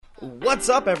What's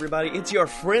up, everybody? It's your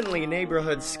friendly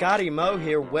neighborhood Scotty Moe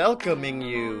here, welcoming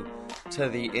you to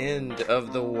the end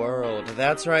of the world.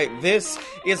 That's right, this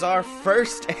is our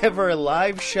first ever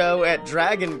live show at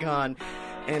DragonCon,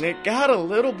 and it got a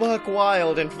little buck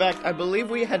wild. In fact, I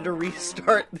believe we had to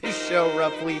restart this show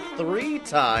roughly 3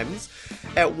 times.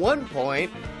 At one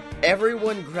point,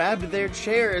 everyone grabbed their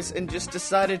chairs and just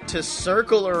decided to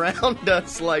circle around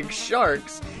us like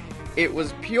sharks. It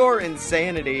was pure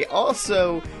insanity.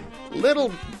 Also,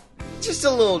 just a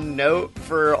little note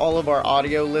for all of our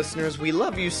audio listeners. We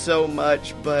love you so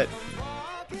much, but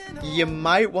you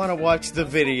might want to watch the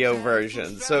video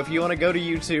version. So if you want to go to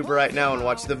YouTube right now and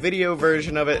watch the video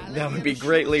version of it, that would be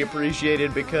greatly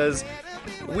appreciated, because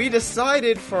we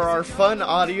decided for our fun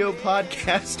audio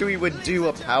podcast we would do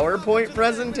a PowerPoint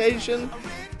presentation.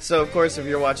 So of course, if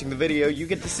you're watching the video, you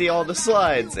get to see all the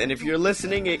slides, and if you're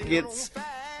listening, it gets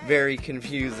very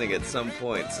confusing at some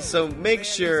points. So make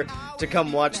sure to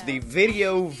come watch the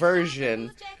video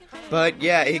version. But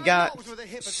yeah, it got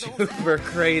super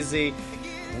crazy.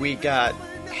 We got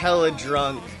hella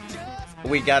drunk.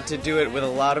 We got to do it with a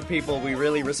lot of people we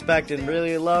really respect and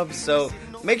really love. So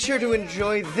make sure to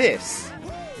enjoy this,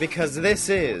 because this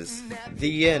is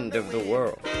the end of the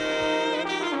world.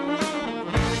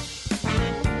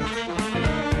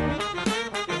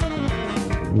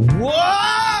 Whoa!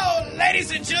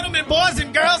 Ladies and gentlemen, boys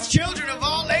and girls, children of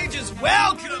all ages,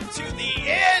 welcome to the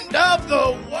end of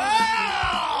the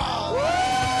world!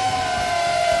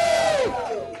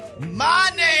 Woo! My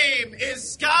name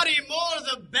is Scotty Moore,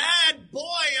 the bad boy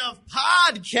of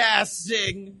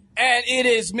podcasting. And it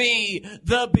is me,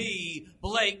 the Bee,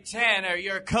 Blake Tanner,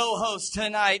 your co-host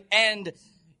tonight, and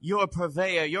your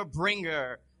purveyor, your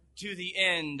bringer to the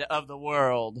end of the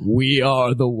world. We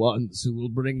are the ones who will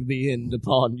bring the end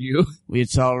upon you.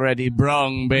 It's already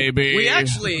brung, baby.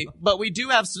 But we do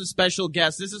have some special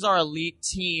guests. This is our elite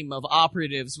team of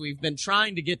operatives. We've been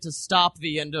trying to get to stop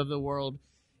the end of the world.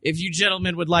 If you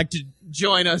gentlemen would like to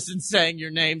join us in saying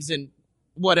your names and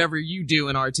whatever you do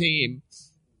in our team.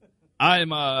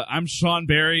 I'm Sean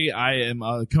Barry. I am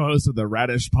a co-host of the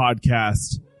Radish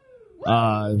podcast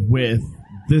with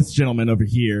this gentleman over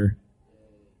here.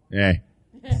 Hey.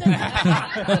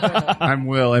 I'm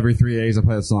Will. Every 3 days I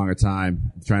play a song at a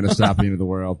time, trying to stop the end of the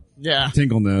world. Yeah.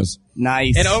 Tinkle knows.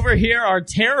 Nice. And over here, our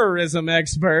terrorism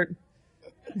expert.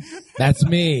 That's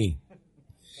me.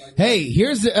 Hey,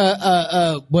 here's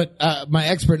what my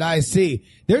expert eyes see.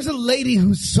 There's a lady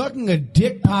who's sucking a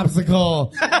dick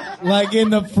popsicle like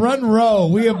in the front row.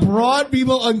 We have brought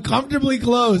people uncomfortably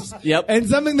close. Yep. And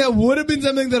something that would have been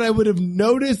something that I would have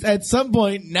noticed at some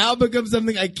point now becomes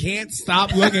something I can't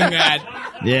stop looking at.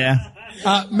 Yeah.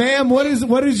 Ma'am, what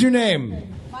is your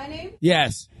name? My name?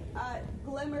 Yes.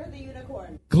 Glimmer the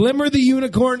Unicorn. Glimmer the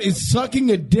Unicorn is sucking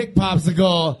a dick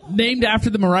popsicle. Named after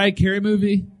the Mariah Carey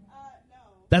movie? No.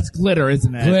 That's Glitter,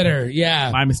 isn't it? Glitter, yeah.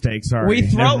 My mistake, sorry. We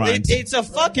Never throw mind. it's a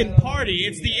fucking party.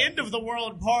 It's the end of the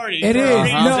world party. It for is. a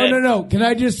reason. No. Can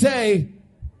I just say,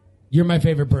 you're my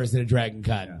favorite person at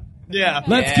DragonCon. Yeah.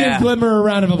 Let's give Glimmer a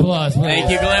round of applause, please. Thank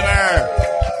you, Glimmer.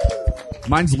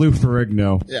 Mine's Lou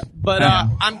Ferrigno. Yeah. But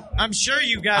I'm sure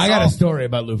you guys I got a story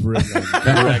about Lou Ferrigno.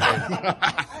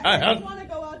 I just want to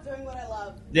go out doing what I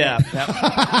love. Yeah.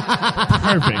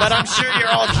 Perfect. But I'm sure you're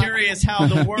all curious how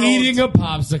the world... Eating a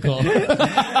popsicle.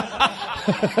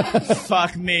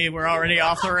 Fuck me, we're already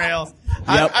off the rails.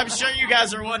 Yep. I'm sure you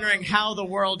guys are wondering how the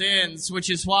world ends,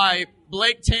 which is why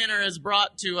Blake Tanner has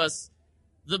brought to us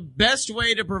the best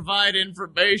way to provide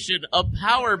information, a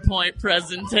PowerPoint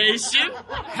presentation.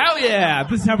 Hell yeah.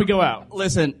 This is how we go out.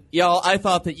 Listen, y'all, I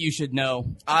thought that you should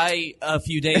know. A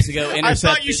few days ago, I intercepted...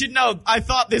 thought you should know. I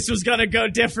thought this was going to go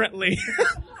differently.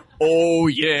 Oh,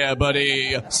 yeah,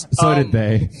 buddy. So did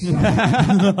they.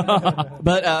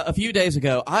 But a few days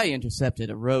ago, I intercepted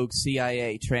a rogue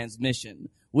CIA transmission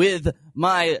with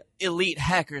my elite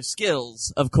hacker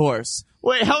skills, of course.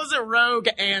 Wait, how is it rogue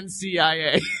and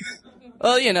CIA?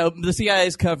 Well, you know, the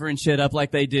CIA's covering shit up like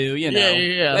they do, you know.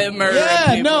 Yeah. They murder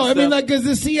Yeah, people no, and I mean, stuff. like, because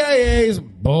the CIA is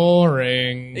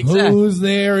boring. Exactly. Who's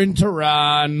there in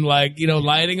Tehran, like, you know,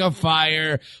 lighting a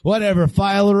fire, whatever,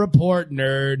 file a report,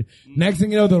 nerd. Next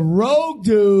thing you know, the rogue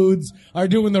dudes are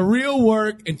doing the real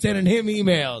work and sending him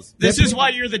emails. This is why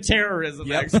you're the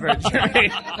terrorism expert,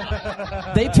 Jerry.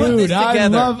 They put this Dude,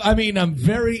 together. I'm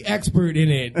very expert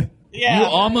in it. Yeah. You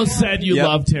almost said you Yep.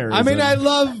 love terrorism. I mean,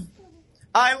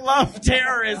 I love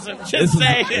terrorism. Just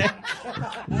say it.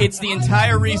 It's the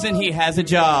entire reason he has a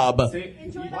job.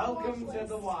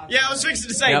 Yeah, I was fixing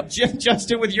to say, Yep.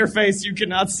 Justin, with your face, you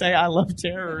cannot say I love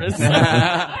terrorism.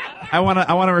 I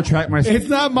want to retract my. It's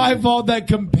not my fault that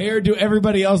compared to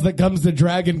everybody else that comes to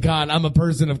Dragon Con, I'm a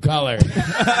person of color.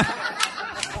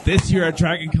 This year at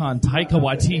Dragon Con, Taika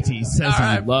Waititi says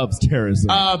he loves terrorism.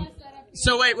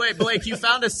 So wait, Blake, you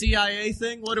found a CIA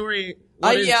thing? What are we?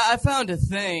 Yeah, I found a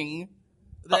thing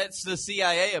that's the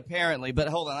CIA apparently, but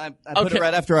hold on, I put it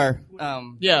right after our.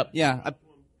 Yeah.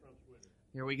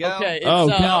 Here we go. Okay. It's,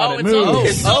 God, it it's moved.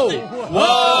 it's something.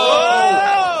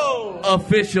 Whoa!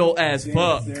 Official as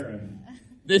fuck.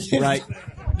 This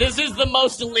is the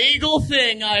most legal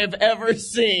thing I have ever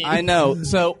seen. I know.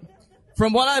 So,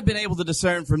 from what I've been able to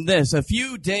discern from this, a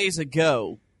few days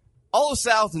ago, all of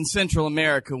South and Central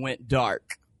America went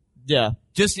dark. Yeah.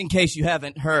 Just in case you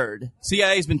haven't heard,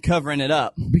 CIA's been covering it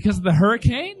up. Because of the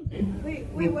hurricane? Wait,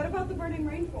 what about the burning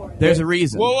rainforest? There's a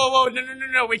reason. Whoa.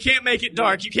 No. We can't make it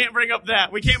dark. You can't bring up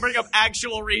that. We can't bring up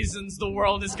actual reasons the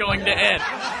world is going to end.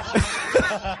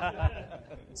 I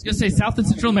was going to say, South and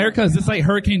Central America, is this like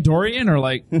Hurricane Dorian or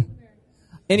like...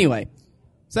 Anyway,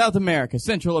 South America,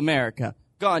 Central America,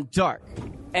 gone dark.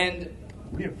 And...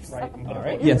 All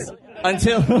right. Yes.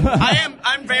 Until...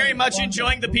 I'm very much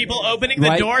enjoing the people opening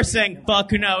the door saying,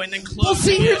 fuck no, and then closing. Well,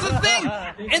 see, here's the thing.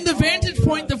 In the vantage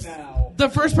point, the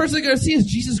first person they're going to see is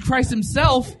Jesus Christ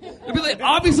himself. They'll be like,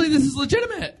 obviously this is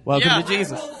legitimate. Welcome to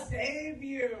Jesus.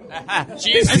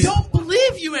 Jesus. I don't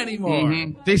believe you anymore.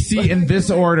 Mm-hmm. They see in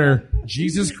this order: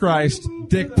 Jesus Christ,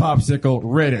 Dick Popsicle,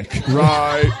 Riddick.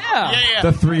 Right. Yeah.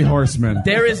 The three horsemen.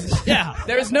 There is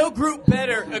no group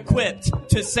better equipped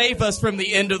to save us from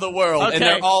the end of the world, Okay. and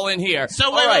they're all in here. So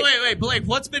All right. wait, Blake,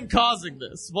 what's been causing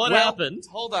this? What Well, happened?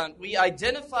 Hold on. We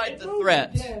identified the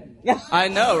threat. I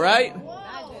know, right?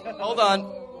 Hold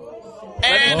on.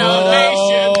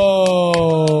 Animation.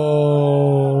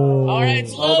 Oh. All right,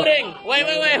 it's loading. Wait,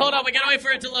 hold on. We gotta wait for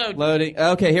it to load. Loading.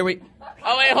 Okay, here we...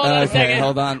 Oh, wait, hold on a Okay, second.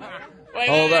 hold on. Wait,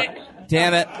 Hold wait. up.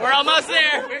 Damn it. We're almost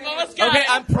there. We've almost got Okay, it.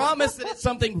 I promise that it's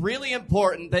something really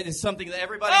important. That is something that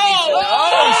everybody Oh, needs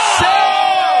to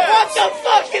know. What the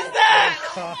fuck is that?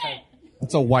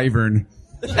 That's a wyvern.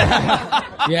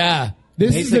 Yeah.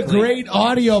 This is a Basically. great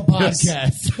audio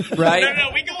podcast. Right?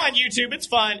 No, we go on YouTube. It's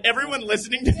fine. Everyone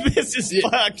listening to this is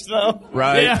fucked, though.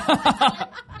 Right. Yeah. An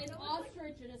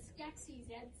ostrich and a skeksis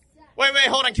had sex. Wait,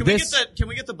 hold on. Can This-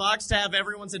 we get the box to have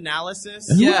everyone's analysis?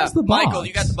 Yeah. has the box? Michael,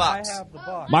 you got the box. Michael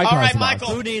All has right, the box.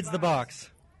 Michael. Who needs the box?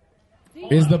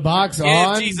 Is the box Give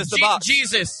on? Jesus the box.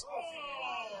 Jesus.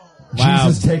 Wow.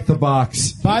 Jesus, take the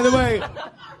box. By the way,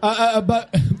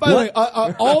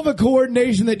 all the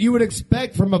coordination that you would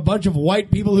expect from a bunch of white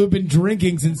people who've been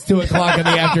drinking since 2 o'clock in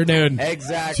the afternoon.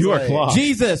 Exactly. 2 o'clock.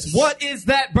 Jesus, what is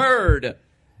that bird?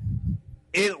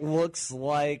 It looks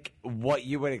like what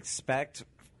you would expect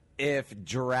if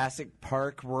Jurassic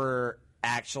Park were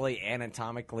actually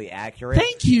anatomically accurate.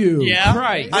 Thank you. Yeah.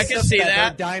 Christ. I can see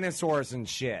that. They're dinosaurs and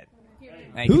shit.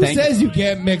 Who says you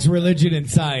can't mix religion and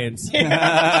science?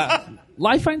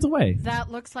 Life finds a way. That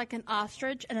looks like an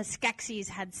ostrich and a skeksis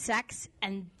had sex,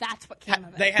 and that's what came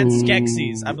of it. They had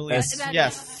skeksis, I believe. That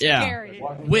Yes. is Yeah. scary.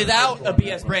 Without a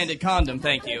BS branded condom,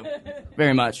 thank you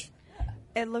very much.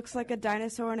 It looks like a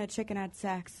dinosaur and a chicken had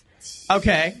sex.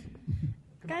 Okay.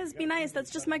 Guys, be nice. That's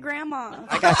just my grandma.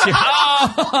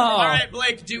 All right,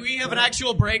 Blake. Do we have an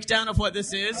actual breakdown of what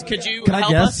this is? Could you Can I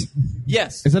help guess? us?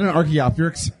 Yes. Is that an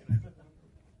Archaeopteryx?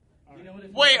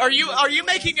 Wait, are you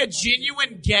making a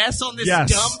genuine guess on this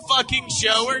Yes. dumb fucking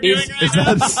show we're doing right Is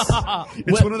now? that?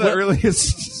 It's one of the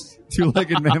earliest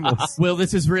two-legged mammals. Will,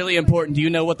 this is really important. Do you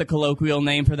know what the colloquial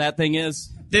name for that thing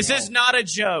is? This is not a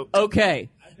joke. Okay.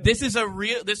 This was a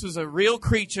real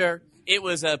creature. It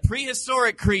was a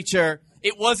prehistoric creature.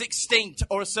 It was extinct,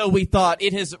 or so we thought.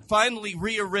 It has finally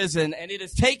re-arisen, and it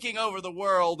is taking over the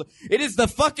world. It is the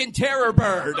fucking terror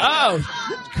bird.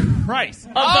 Oh, Christ.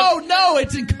 oh no,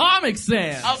 it's in Comic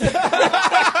Sans.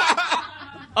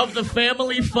 Of the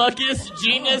family Fuckus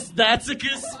genus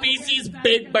Datsicus species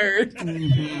Big Bird.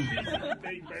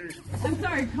 I'm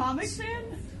sorry, Comic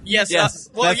Sans? Yes. Yes,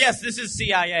 Yes. This is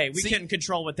CIA. We can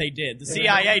control what they did. The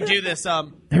CIA do this. There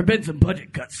have been some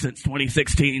budget cuts since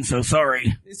 2016, so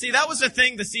sorry. See, that was the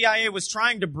thing. The CIA was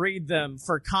trying to breed them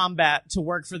for combat to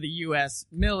work for the U.S.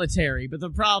 military, but the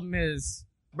problem is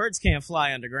birds can't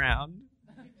fly underground.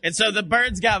 And so the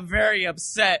birds got very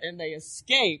upset and they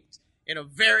escaped in a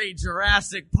very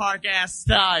Jurassic Park-ass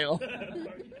style.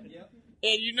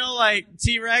 And you know, like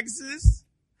T-Rexes,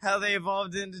 how they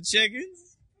evolved into chickens?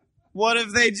 What if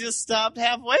they just stopped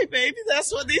halfway, baby?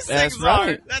 That's what these That's things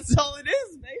right. are. That's all it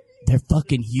is, baby. They're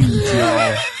fucking huge,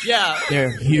 y'all. Yeah.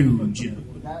 They're huge.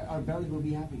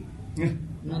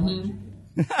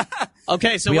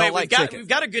 Okay, so We all wait, like chicken. we've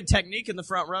got a good technique in the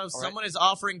front row. Someone is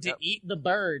offering to eat the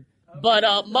bird. But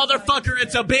motherfucker,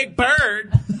 it's a big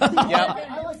bird. Yep.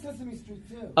 I like Sesame Street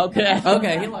too.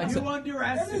 Okay, he likes it.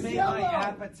 underestimate my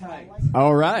appetite.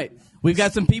 All right. We've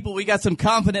got some people, we got some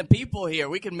confident people here.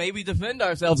 We can maybe defend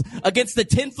ourselves against the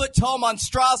 10-foot tall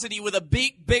monstrosity with a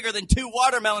beak bigger than 2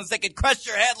 watermelons that could crush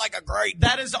your head like a grape.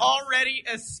 That has already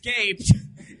escaped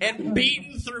and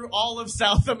beaten through all of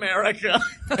South America.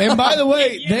 And by the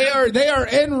way, they are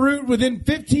en route within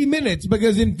 15 minutes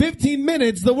because in 15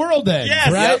 minutes the world ends.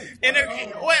 Yes. Right? And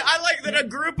I like that a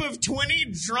group of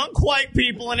 20 drunk white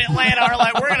people in Atlanta are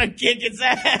like, we're gonna kick its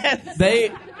ass.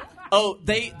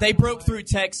 They broke through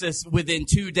Texas within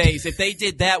 2 days. If they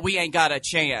did that, we ain't got a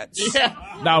chance. Yeah.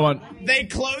 That one. They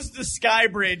closed the Sky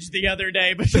Bridge the other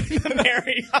day between the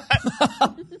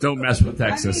Marriott. Don't mess with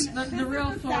Texas. The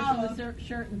real source of the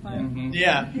shirt and fire.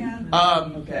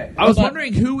 Yeah. Okay. I was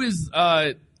wondering who is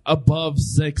above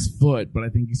 6 foot, but I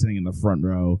think he's sitting in the front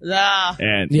row.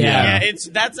 And Yeah,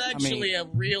 that's actually a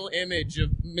real image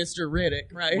of Mr.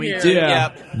 Riddick right We here. do.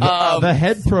 Yeah. Yep. The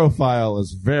head profile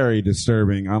is very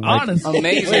disturbing. Honestly.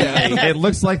 Amazing. It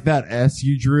looks like that S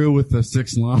you drew with the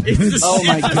 6 lines. Oh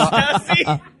my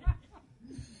God.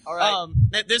 All right.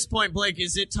 At this point, Blake,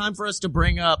 is it time for us to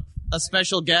bring up a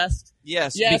special guest?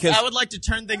 Yes, Yes, because I would like to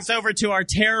turn things over to our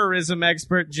terrorism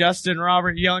expert, Justin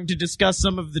Robert Young, to discuss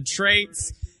some of the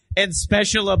traits and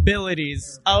special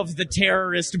abilities of the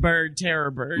terrorist bird,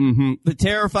 Terror Bird. the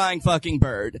terrifying fucking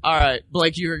bird. All right,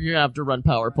 Blake, you have to run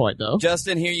PowerPoint, though.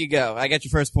 Justin, here you go. I got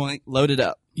your first point. Load it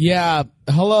up. Yeah.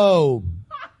 Hello.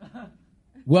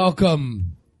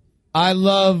 Welcome. I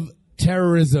love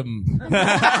terrorism.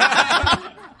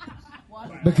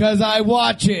 Because I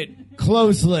watch it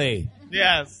closely.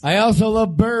 Yes. I also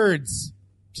love birds,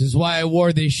 which is why I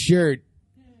wore this shirt.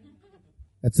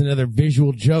 That's another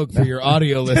visual joke for your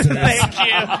audio listeners. Thank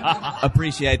you.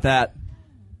 Appreciate that.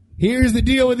 Here's the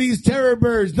deal with these terror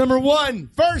birds. Number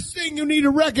one, first thing you need to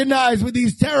recognize with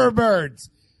these terror birds.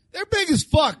 They're big as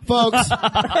fuck, folks.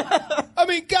 I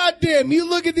mean, goddamn, you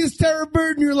look at this terror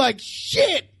bird and you're like,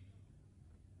 shit.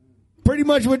 Pretty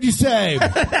much what you say.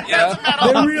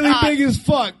 They're really big as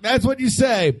fuck. That's what you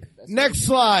say. Next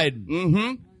slide.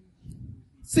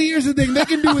 See, here's the thing. They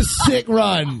can do a sick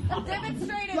run.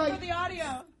 Demonstrate it for the audio.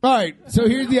 All right, so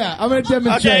here's, I'm going to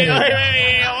demonstrate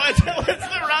Okay, it. what's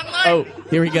the run like? Oh,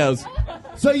 here he goes.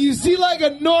 So you see like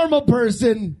a normal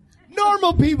person,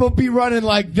 normal people be running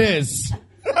like this.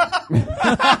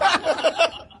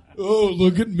 Oh,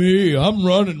 look at me. I'm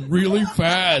running really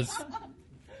fast.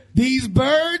 These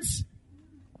birds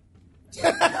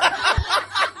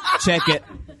Check it.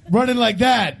 running like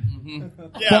that.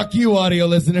 Fuck you, audio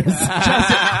listeners.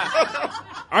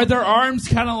 Are their arms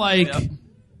kind of like...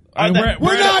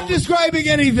 We're not describing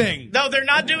anything. No, they're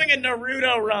not doing a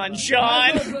Naruto run, Sean.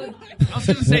 I was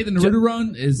going to say the Naruto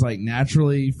run is like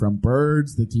naturally from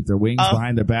birds. They keep their wings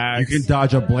behind their backs. You can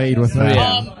dodge a blade with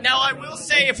that. Now, I will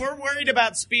say, if we're worried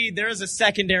about speed, there is a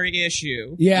secondary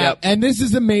issue. Yeah, and this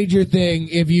is a major thing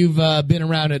if you've been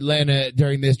around Atlanta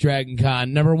during this Dragon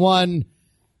Con. Number one,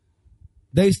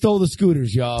 they stole the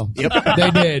scooters, y'all. Yep.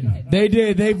 They did. They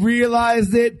did. They've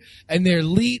realized it, and they're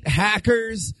elite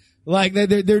hackers. Like,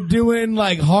 they're doing,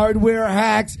 like, hardware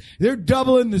hacks. They're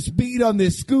doubling the speed on their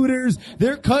scooters.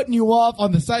 They're cutting you off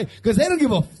on the side. Because they don't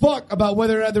give a fuck about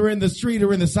whether or not they're in the street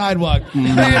or in the sidewalk.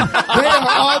 Man, they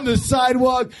are on the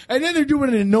sidewalk. And then they're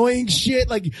doing annoying shit.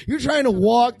 Like, you're trying to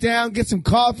walk down, get some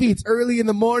coffee. It's early in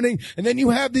the morning. And then you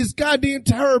have this goddamn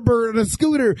terror bird on a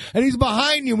scooter. And he's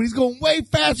behind you. And he's going way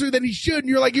faster than he should. And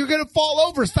you're like, you're going to fall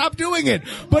over. Stop doing it.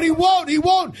 But he won't. He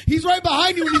won't. He's right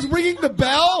behind you. And he's ringing the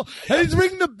bell. And he's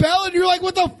ringing the bell. And you're like,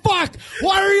 what the fuck?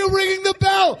 Why are you ringing the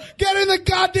bell? Get in the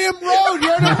goddamn road.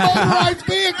 You're in a motorized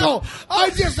vehicle.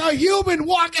 I'm just a human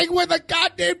walking with a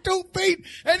goddamn 2 feet,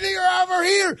 and you're over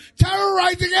here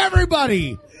terrorizing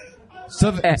everybody.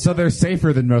 So they're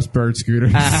safer than most bird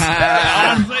scooters.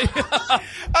 I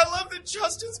love that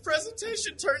Justin's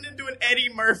presentation turned into an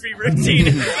Eddie Murphy routine.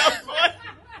 It's so fun.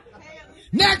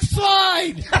 Next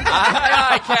slide. Aye,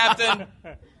 aye, Captain.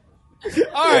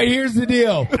 All right, here's the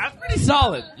deal. That's pretty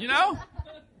solid, you know?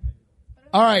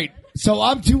 All right, so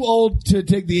I'm too old to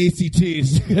take the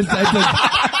ACTs. Because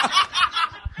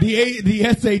the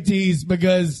SATs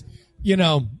because, you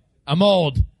know, I'm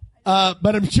old.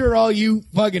 But I'm sure all you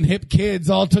fucking hip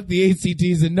kids all took the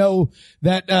ACTs and know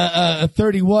that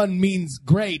 31 means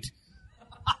great.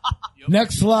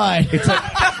 Next slide. They're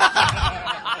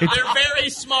very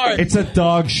smart. It's a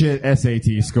dog shit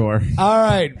SAT score. All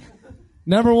right.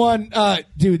 Number one,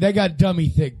 dude, they got dummy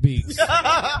thick beaks.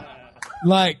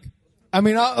 Like, I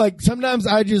mean, sometimes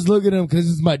I just look at them because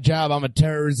it's my job. I'm a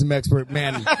terrorism expert,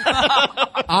 man.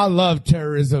 I love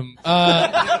terrorism.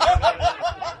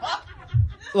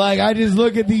 I just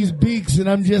look at these beaks and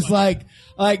I'm just like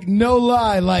no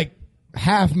lie,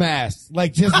 half-mast,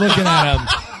 just looking at them.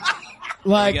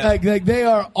 Like they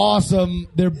are awesome.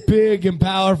 They're big and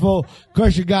powerful.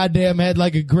 Crush your goddamn head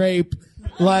like a grape.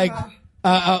 I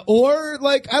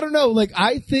don't know.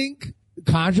 I think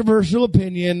controversial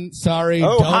opinion. Sorry,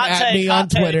 don't at me on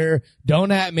Twitter.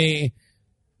 Don't at me.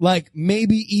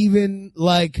 Maybe even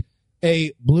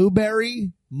a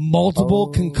blueberry,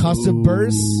 multiple concussive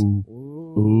bursts.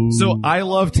 So I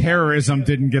love terrorism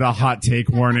didn't get a hot take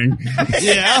warning.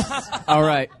 Yeah. All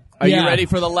right. Are you ready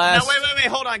for the last? No, wait,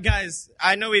 hold on, guys.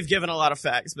 I know we've given a lot of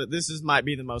facts, but this might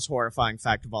be the most horrifying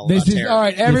fact of all. All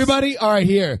right, everybody. All right,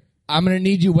 here. I'm going to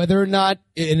need you, whether or not,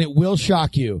 and it will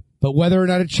shock you, but whether or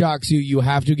not it shocks you, you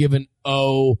have to give an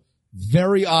O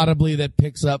very audibly that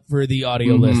picks up for the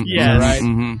audio listeners. Yes. All right.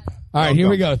 All right, here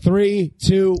we go. 3,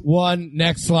 2, 1.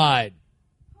 Next slide.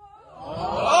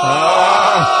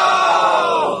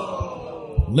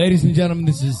 Ladies and gentlemen,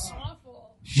 this is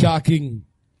shocking,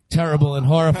 terrible, and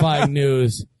horrifying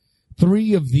news.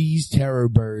 3 of these terror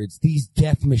birds, these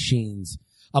death machines,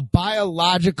 a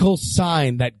biological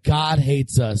sign that God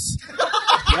hates us.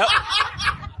 Yep.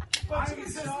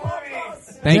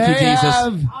 Thank you,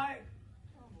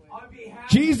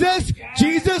 Jesus.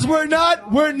 Jesus, we're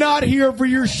not here for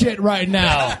your shit right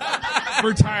now.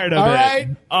 We're tired of All it. right?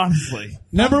 Honestly.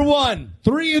 Number 1,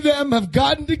 3 of them have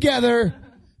gotten together.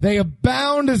 They have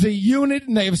bound as a unit,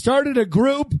 and they have started a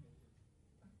group,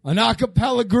 an a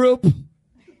cappella group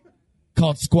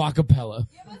called Squawkapella.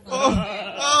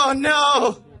 Oh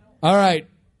no! All right.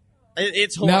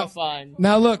 It's horrifying.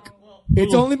 Now look,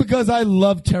 it's only because I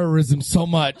love terrorism so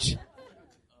much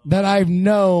that I've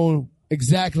known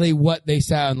exactly what they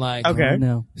sound like. Okay.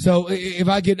 No. So if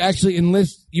I could actually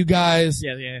enlist you guys.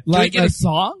 Yeah. Can we get a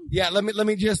song? Yeah, let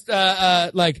me just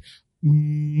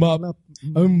mop,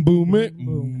 boom it,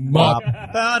 mop,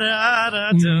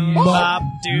 Bop,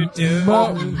 doo doo.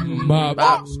 mop, mop,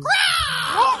 mop,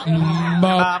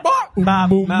 boom,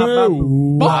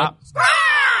 boom, mop,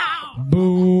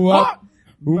 boom, up,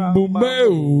 boom, boom,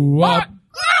 boom, up.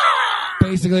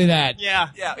 Basically that. Yeah.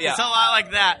 It's a lot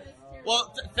like that.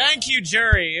 Well, thank you,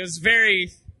 jury. It was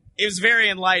very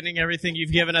enlightening, everything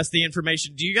you've given us, the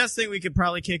information. Do you guys think we could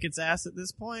probably kick its ass at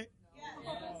this point?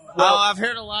 Well, I've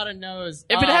heard a lot of no's.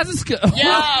 If it has a skill.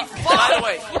 Yeah. By the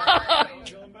way.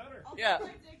 Yeah.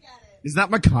 Is that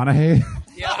McConaughey?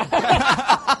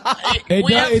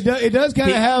 It does kind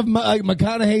of have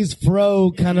McConaughey's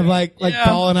fro kind of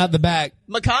falling out the back.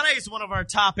 McConaughey's one of our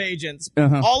top agents.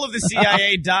 All of the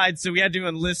CIA died, so we had to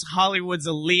enlist Hollywood's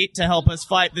elite to help us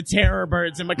fight the terror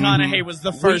birds, and McConaughey was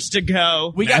the first to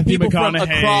go. We got Matthew people from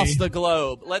McConaughey. across the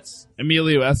globe. Let's.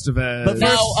 Emilio Estevez. But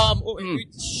Now,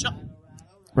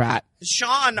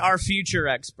 Sean, our future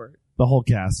expert. The whole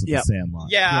cast of Yep. The Sandlot.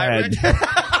 Yeah,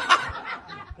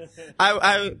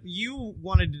 you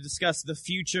wanted to discuss the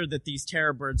future that these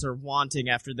terror birds are wanting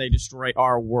after they destroy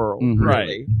our world.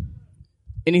 Really.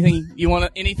 Anything you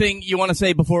want to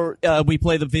say before we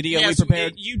play the video we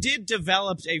prepared? You did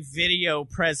develop a video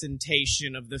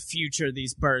presentation of the future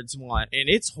these birds want, and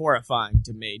it's horrifying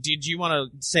to me. Did you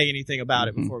want to say anything about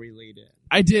it before we lead in?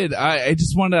 I did. I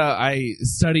just I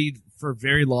studied for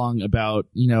very long about,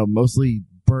 mostly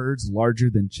birds larger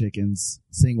than chickens,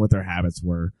 seeing what their habits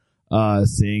were,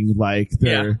 seeing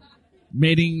their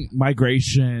mating,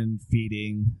 migration,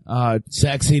 feeding,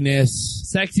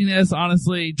 sexiness,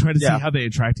 honestly, try to see how they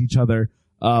attract each other.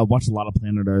 Watch a lot of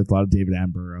Planet Earth, a lot of David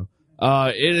Attenborough.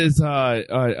 It is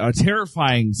a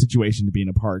terrifying situation to be in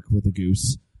a park with a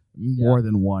goose, more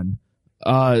than one.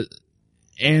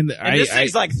 And this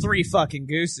thing's like 3 fucking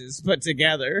gooses put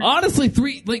together. Honestly,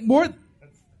 3,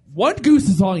 one goose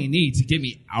is all you need to get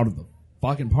me out of the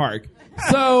fucking park.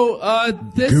 So,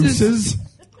 this Gooses?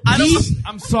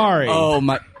 I'm sorry. Oh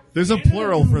my! There's a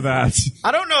plural for that.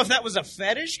 I don't know if that was a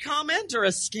fetish comment or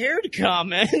a scared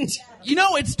comment.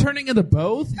 It's turning into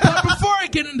both. But before I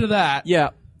get into that,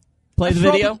 Play the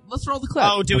video. Let's roll the clip.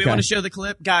 Oh, do we want to show the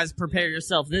clip? Guys, prepare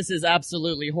yourself. This is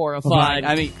absolutely horrifying.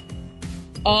 I mean,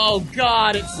 oh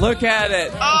God! look at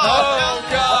it. Oh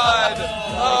God!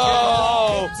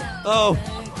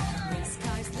 Oh.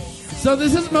 So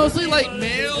this is mostly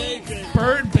male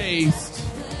bird based.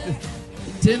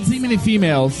 Didn't see many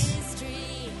females.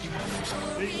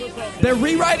 They're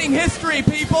rewriting history,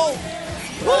 people.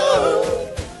 Woo!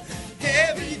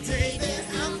 Every day that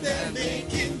I'm there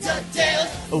making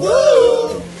DuckTales.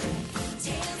 Woo!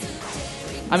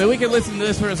 I mean, we can listen to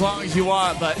this for as long as you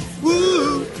want, but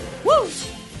Woo! Woo!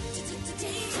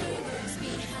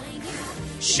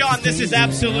 Sean, this is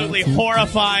absolutely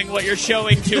horrifying what you're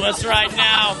showing to us right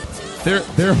now.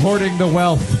 They're hoarding the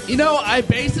wealth. You know, I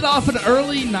based it off an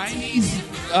early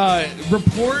 90s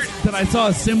report that I saw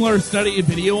a similar study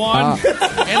video on,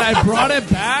 and I brought it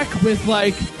back with,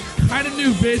 like, kind of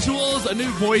new visuals, a new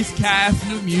voice cast,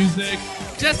 new music,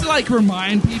 just to, like,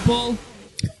 remind people.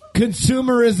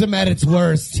 Consumerism at its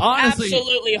worst. Honestly,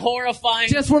 Absolutely horrifying.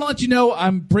 just want to let you know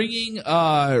I'm bringing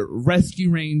Rescue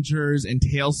Rangers and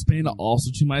Tailspin also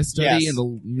to my study in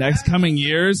the next coming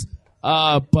years.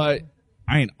 But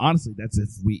I mean, honestly, that's if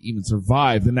we even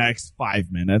survive the next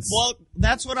 5 minutes. Well,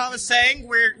 that's what I was saying.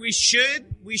 We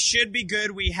should be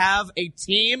good. We have a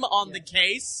team on the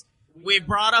case. We've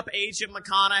brought up Agent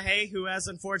McConaughey, who has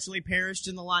unfortunately perished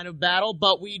in the line of battle,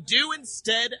 but we do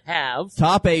instead have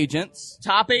Top agents.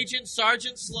 Top Agent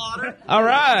Sergeant Slaughter. All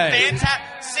right.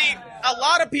 Fantastic. See, a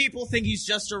lot of people think he's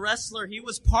just a wrestler. He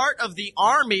was part of the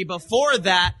Army before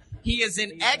that. He is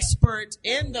an expert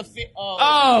in the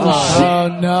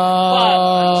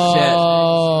no.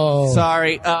 Shit.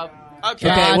 Sorry.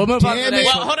 Okay, we'll move on to the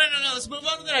next one. Hold on, no. Let's move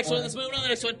on to the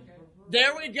next one.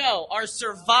 There we go. Our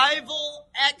survival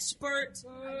expert,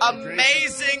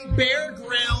 amazing Bear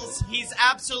Grylls. He's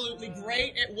absolutely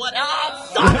great at what... Oh,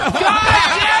 son of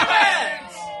God damn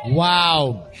it!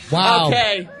 Wow.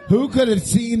 Okay. Who could have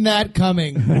seen that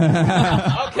coming?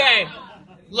 Okay.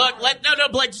 Look, no,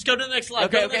 Blake, just go to the next slide.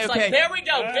 Okay. There we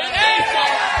go. Vin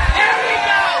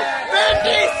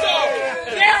Diesel.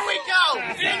 There we go.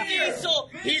 Vin Diesel.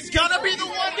 He's gonna be the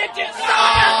one that gets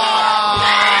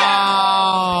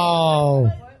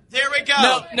There we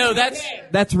go. No,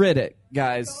 that's Riddick,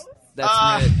 guys. That's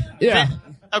Riddick. Yeah.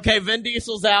 Okay, Vin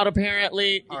Diesel's out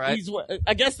apparently. All right.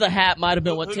 I guess the hat might have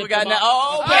been what Who do we tipped got him now?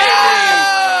 off.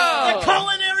 Oh, baby! The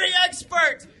culinary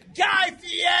expert, Guy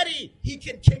Fieri. He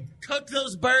can cook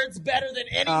those birds better than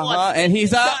anyone. And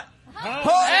he's up.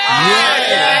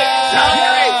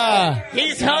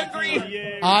 He's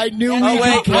hungry. I knew we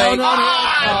could count on him.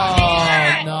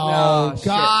 Oh, no.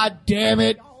 God damn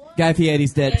it. Guy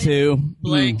Fieri's dead too.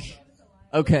 Blake.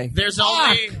 Okay. There's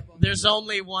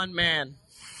only one man.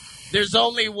 There's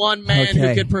only one man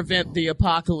who could prevent the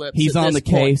apocalypse. He's at on this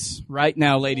the point. case right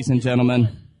now, ladies and gentlemen.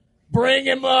 Bring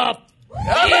him up.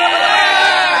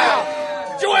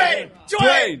 Dwayne.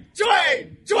 Dwayne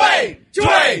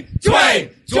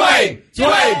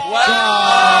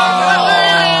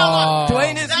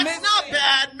is That's not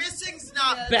bad. Missing's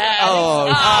not bad.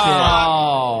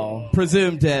 Oh,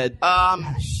 presumed dead.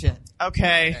 Shit.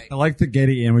 Okay. I like the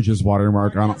Getty Images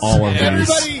watermark on all of these.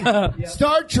 Everybody,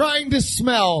 start trying to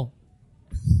smell.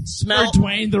 Smell For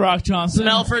Dwayne The Rock Johnson.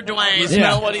 Smell for Dwayne.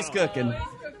 Smell what he's cooking.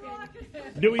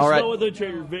 Do we All right. smell what the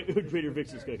Trader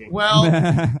Vic's is cooking? Well,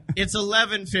 it's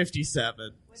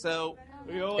 11:57. So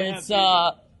it's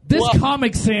This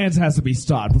Comic Sans has to be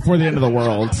stopped before the end of the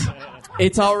world.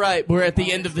 It's all right. We're at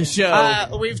the end of the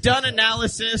show. We've done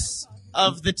analysis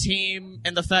of the team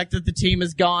and the fact that the team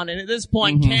is gone, and at this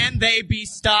point, can they be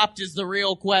stopped is the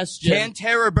real question. Can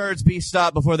terror birds be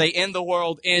stopped before they end the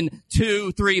world in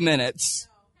 2-3 minutes?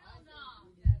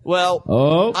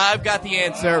 Well, I've got the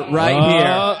answer right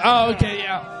here. Oh, okay,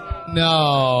 yeah.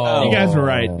 No. You guys were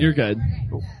right. You're good.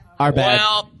 Our bad.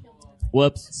 Well,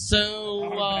 whoops.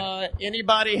 So,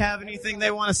 anybody have anything they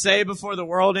want to say before the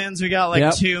world ends? We got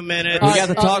like 2 minutes. We got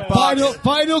the talk box.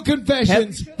 Final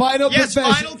confessions. Final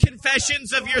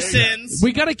confessions of your sins.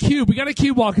 We got a cube. We got a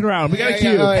cube walking around. We got a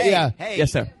cube. Hey,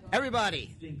 Yes, sir.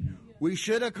 Everybody, we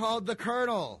should have called the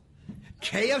Colonel.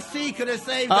 KFC could have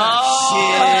saved us.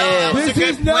 Oh, This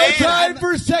is no time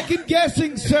for second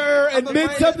guessing, sir.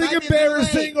 Admit something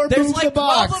embarrassing or There's move like the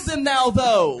 12 box. of them now,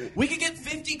 though. We could get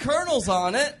 50 kernels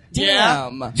on it. Yeah.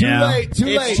 Damn. Too late.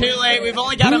 It's too late. We've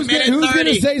only got a minute Who's 30.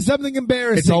 going to say something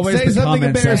embarrassing? It's always say the something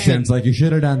comment embarrassing. sections. Like, you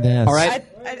should have done this. All right.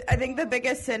 I think the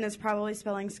biggest sin is probably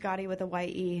spelling Scotty with a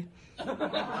Y-E.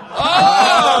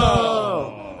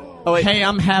 Oh, wait. Hey,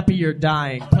 I'm happy you're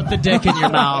dying. Put the dick in your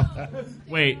mouth.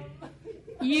 Wait.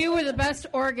 You were the best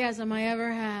orgasm I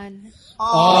ever had. All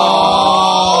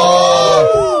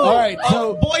right.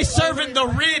 So Boy serving the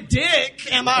red dick.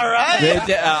 Am I right?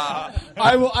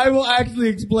 I will actually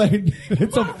explain.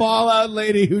 It's a Fallout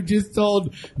lady who just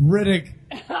told Riddick,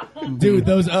 dude,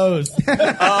 those O's.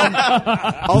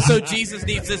 Also, Jesus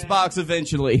needs this box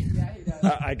eventually.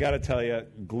 I gotta tell you,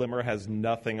 Glimmer has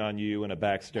nothing on you in a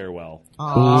back stairwell.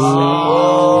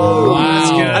 Wow.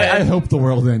 I hope the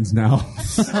world ends now.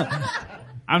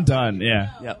 I'm done. Yeah.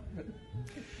 Yep.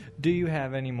 Do you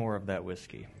have any more of that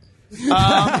whiskey? In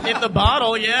the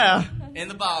bottle, yeah. In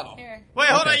the bottle. Wait,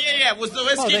 hold on. Yeah. Was the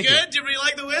whiskey good? Did we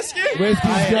like the whiskey? Whiskey's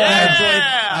good.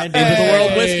 Yeah. End of the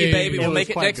world whiskey, baby. We'll make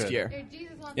it next year.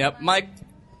 Yep, Mike.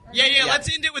 Yeah,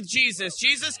 let's end it with Jesus.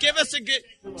 Jesus, give us a good...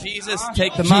 Jesus,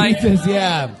 take the mic. Jesus,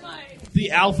 yeah.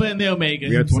 The Alpha and the Omega.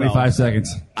 We got 25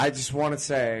 seconds. I just want to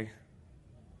say,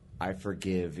 I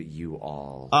forgive you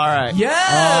all. All right. Yeah.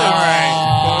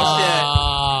 All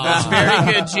right. That's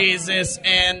very good, Jesus.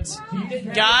 And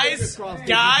guys,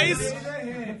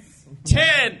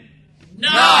 10,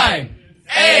 9,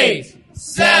 8,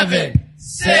 7,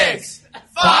 6,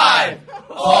 5,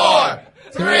 4,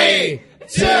 3,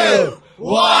 2,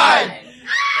 1.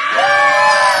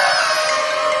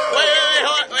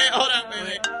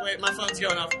 Wait, my phone's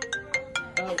going off.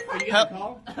 Are you gonna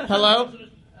call? Hello?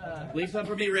 Leave some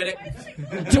for me, Riddick.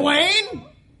 Dwayne?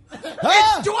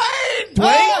 It's Dwayne!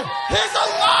 Dwayne? He's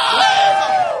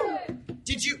alive!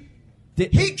 Did you...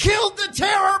 He killed the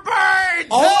terror birds!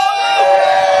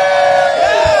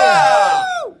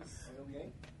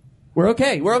 We're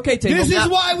okay. We're okay, Tingle. This is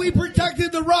why we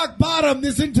protected the rock bottom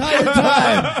this entire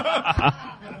time.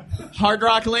 Hard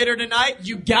Rock later tonight?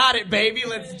 You got it, baby.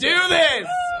 Let's do this!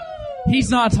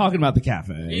 He's not talking about the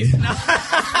cafe. He's not.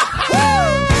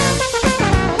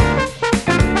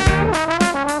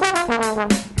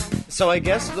 So I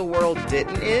guess the world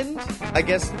didn't end. I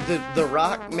guess the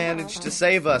Rock managed to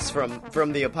save us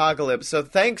from the apocalypse. So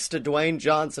thanks to Dwayne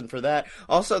Johnson for that.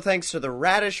 Also thanks to the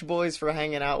Radish Boys for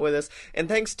hanging out with us. And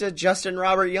thanks to Justin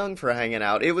Robert Young for hanging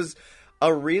out. It was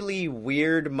a really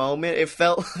weird moment. It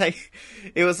felt like...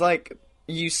 It was like...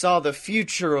 You saw the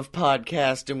future of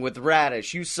podcasting with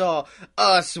Radish. You saw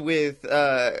us with,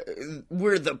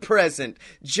 we're the present.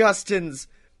 Justin's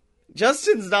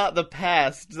not the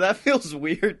past. That feels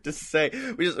weird to say.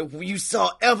 You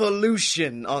saw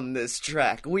evolution on this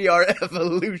track. We are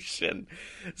evolution.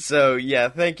 So, yeah,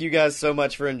 thank you guys so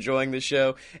much for enjoying the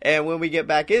show. And when we get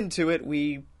back into it,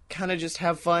 we kind of just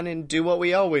have fun and do what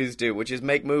we always do, which is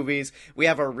make movies. We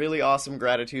have a really awesome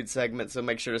gratitude segment, so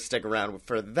make sure to stick around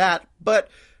for that. But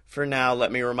for now,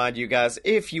 let me remind you guys,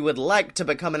 if you would like to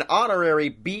become an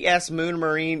honorary BS Moon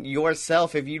Marine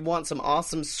yourself, if you'd want some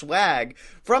awesome swag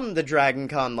from the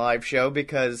DragonCon live show,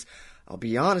 because I'll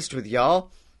be honest with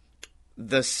y'all,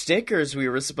 the stickers we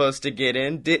were supposed to get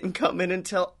in didn't come in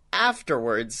until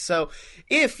afterwards. So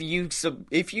if you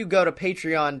go to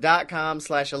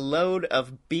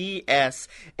patreon.com/a-load-of-BS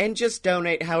and just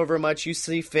donate however much you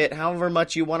see fit, however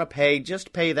much you want to pay,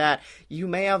 just pay that, you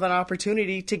may have an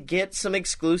opportunity to get some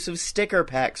exclusive sticker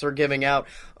packs we're giving out.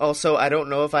 Also, I don't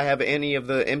know if I have any of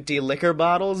the empty liquor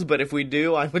bottles, but if we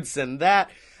do, I would send that.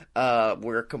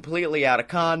 We're completely out of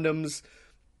condoms.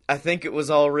 I think it was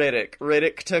all Riddick.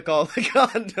 Riddick took all the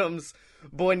condoms.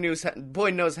 Boy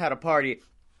knows how to party.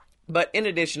 But in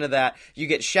addition to that, you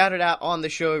get shouted out on the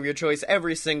show of your choice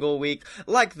every single week,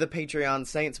 like the Patreon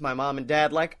Saints, my mom and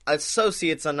dad, like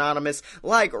Associates Anonymous,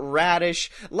 like Radish,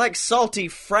 like Salty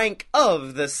Frank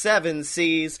of the Seven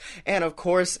Seas, and of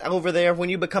course, over there, when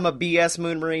you become a BS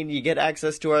Moon Marine, you get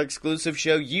access to our exclusive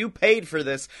show, You Paid for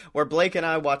This, where Blake and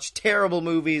I watch terrible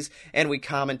movies, and we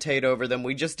commentate over them.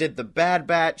 We just did The Bad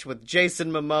Batch with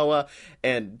Jason Momoa,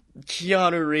 and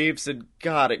Keanu Reeves, and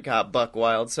God, it got buck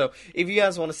wild. So if you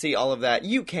guys want to see all of that,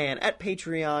 you can at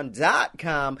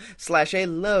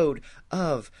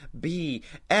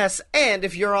patreon.com/a-load-of-BS. And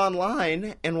if you're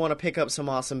online and want to pick up some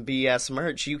awesome BS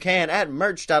merch, you can at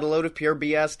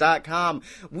merch.aloadofpurebs.com.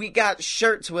 We got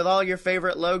shirts with all your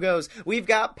favorite logos. We've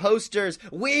got posters.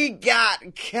 We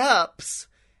got cups.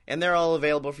 And they're all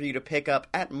available for you to pick up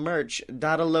at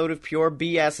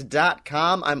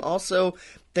merch.aloadofpurebs.com. I'm also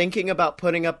thinking about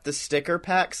putting up the sticker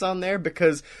packs on there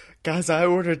because, guys, I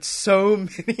ordered so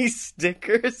many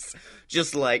stickers.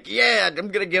 Just like, yeah, I'm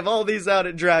going to give all these out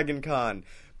at DragonCon.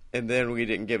 And then we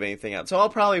didn't give anything out. So I'll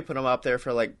probably put them up there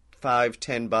for like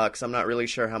 $5-10. I'm not really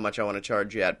sure how much I want to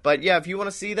charge yet. But yeah, if you want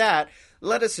to see that,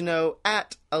 let us know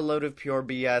at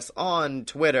aloadofpurebs on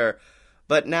Twitter.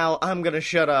 But now I'm going to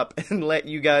shut up and let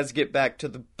you guys get back to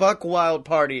the buck wild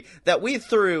party that we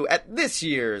threw at this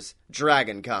year's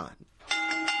DragonCon.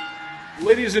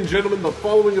 Ladies and gentlemen, the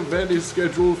following event is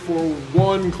scheduled for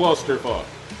one clusterfuck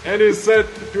and is set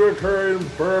to occur in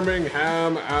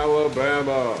Birmingham,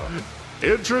 Alabama.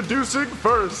 Introducing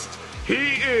first,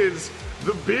 he is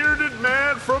the bearded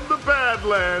man from the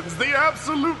Badlands, the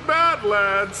absolute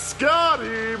Badlands,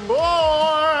 Scotty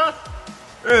Moore.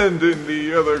 And in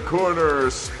the other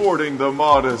corner, sporting the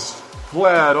modest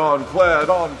plaid on plaid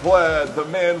on plaid, the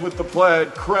man with the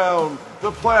plaid crown.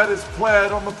 The plaid is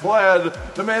plaid on the plaid.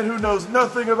 The man who knows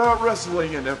nothing about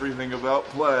wrestling and everything about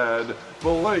plaid.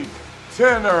 Blake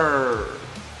Tanner.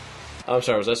 I'm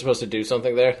sorry, was I supposed to do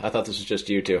something there? I thought this was just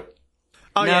you two.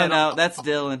 Oh, yeah, no, that's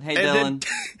Dylan. Hey, Dylan.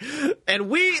 And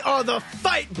we are the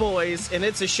Fight Boys, and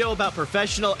it's a show about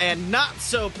professional and not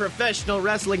so professional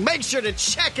wrestling. Make sure to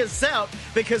check us out,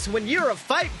 because when you're a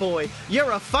Fight Boy,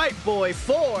 you're a Fight Boy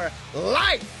for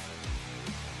life.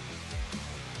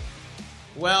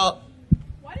 Well,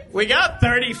 we got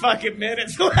 30 fucking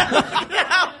minutes left.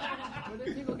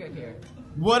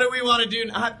 What do we want to do?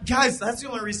 Guys, that's the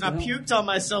only reason I puked on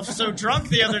myself so drunk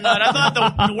the other night. I thought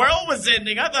the world was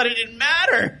ending. I thought it didn't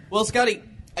matter. Well, Scotty,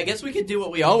 I guess we could do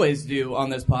what we always do on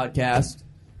this podcast.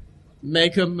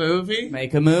 Make a movie?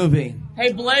 Make a movie.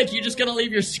 Hey, Blake, you just going to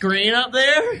leave your screen up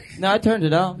there? No, I turned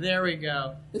it off. There we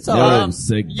go. It's all right.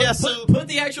 Yeah, so put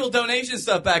the actual donation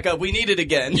stuff back up. We need it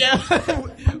again.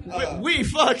 Yeah. We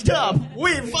fucked up.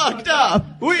 We fucked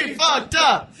up. We fucked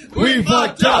up. We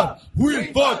fucked up. We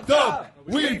fucked up.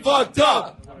 We fucked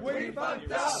up.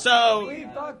 So,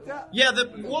 yeah,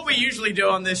 what we usually do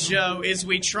on this show is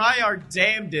we try our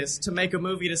damnedest to make a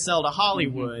movie to sell to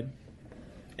Hollywood.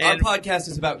 Our podcast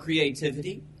is about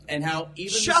creativity and how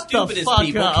even Shut the the stupidest fuck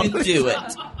people up. can do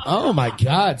it. Oh my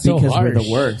God, so Because harsh. we're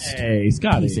the worst. Hey,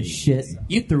 Scotty. Piece of shit.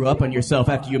 You threw up on yourself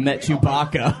after you met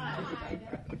Chewbacca.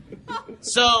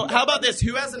 So, how about this?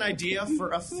 Who has an idea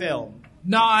for a film?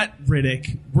 Not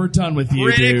Riddick. We're done with you,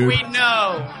 Riddick, dude. we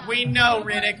know. We know,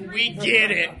 Riddick. We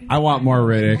get it. I want more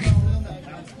Riddick.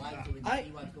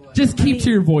 Just keep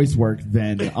to your voice work,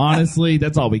 Ven. Honestly,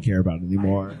 that's all we care about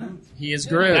anymore. He is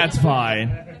Groot. That's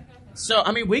fine. So,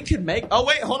 I mean, we could make... Oh,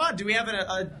 wait, hold on. Do we have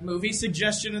a movie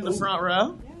suggestion in the front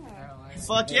row?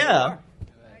 Fuck yeah.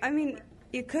 I mean,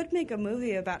 you could make a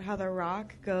movie about how The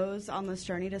Rock goes on this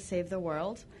journey to save the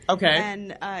world. Okay.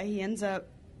 And he ends up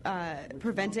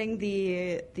preventing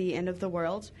the end of the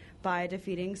world by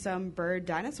defeating some bird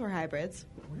dinosaur hybrids.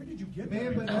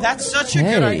 That's such a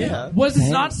good idea. Was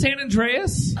it not San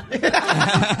Andreas?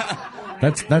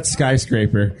 That's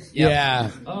Skyscraper. Yeah.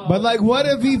 But, like, what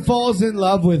if he falls in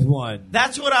love with one?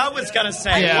 That's what I was going to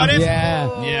say. Yeah. What if...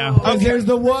 Yeah. Because there's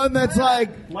the one that's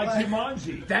like...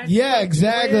 Jumanji. Yeah,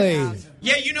 exactly.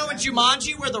 Yeah, you know in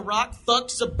Jumanji where The Rock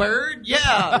fucks a bird?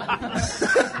 Yeah.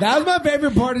 That was my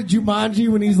favorite part of Jumanji,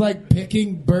 when he's, like,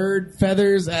 picking bird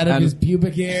feathers out of his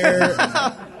pubic hair.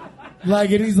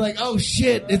 Like, and he's like, oh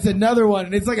shit, it's another one.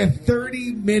 And it's like a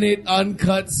 30-minute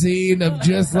uncut scene of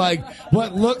just like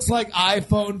what looks like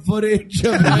iPhone footage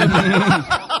of him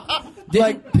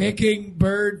like picking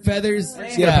bird feathers.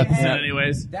 Yeah.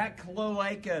 Anyways. That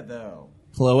cloaca, though.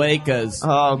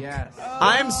 Cloacas. Yes.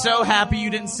 I'm so happy you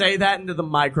didn't say that into the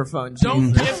microphone.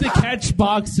 Don't Jesus. give the catch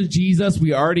box to Jesus.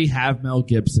 We already have Mel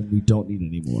Gibson. We don't need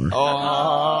any more.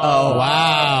 Oh,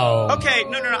 wow. Okay,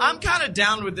 no. I'm kind of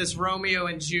down with this Romeo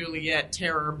and Juliet,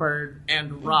 Terror Bird,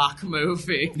 and Rock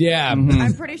movie. Yeah.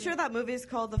 I'm pretty sure that movie is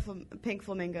called The Pink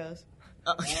Flamingos.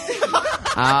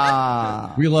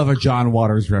 We love a John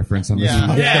Waters reference on this.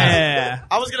 Yeah. Yeah.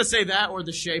 I was going to say that or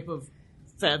The Shape of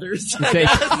Feathers.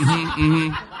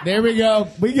 There we go.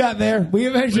 We got there. We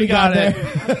eventually got there.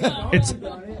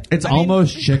 It's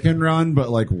almost Chicken Run, but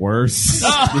like worse.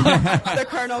 The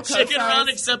Colonel Chicken co-stars. Run,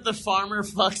 except the farmer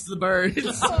fucks the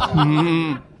birds.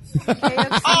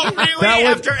 KFC. Oh, really?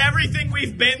 After everything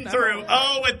we've been through.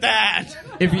 Oh, with that.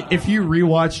 If you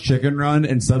rewatch Chicken Run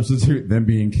and substitute them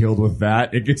being killed with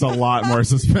that, it gets a lot more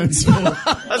suspenseful.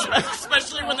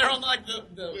 Especially when they're on like the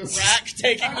rack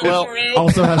taking them Well, through.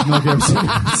 Also has Mel Gibson.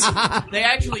 They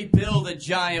actually build a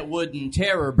giant wooden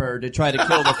terror bird to try to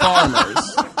kill the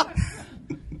farmers.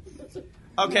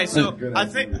 Okay, so I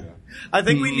think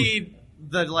we need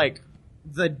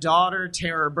the daughter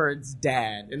Terror Bird's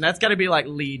dad, and that's got to be like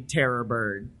lead Terror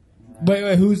Bird.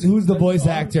 Wait, who's the voice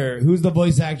actor? Who's the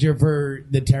voice actor for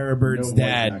the Terror Bird's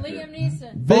dad? Liam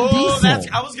Neeson. Vin Diesel.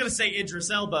 I was gonna say Idris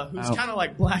Elba, who's kind of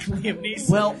like Black Liam Neeson.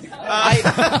 Well,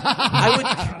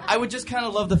 I would just kind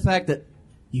of love the fact that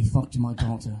you fucked my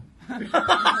daughter.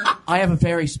 I have a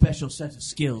very special set of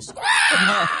skills.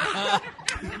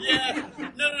 Yeah,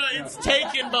 no, it's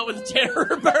Taken, but with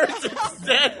Terror Birds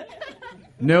instead.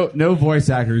 No voice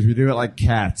actors. We do it like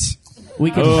cats. We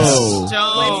can. Don't.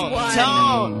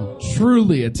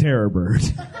 Truly a terror bird.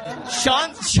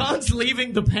 Sean's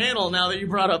leaving the panel now that you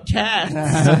brought up cats.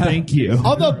 Thank you.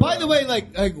 Although, by the way,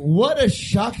 like what a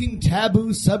shocking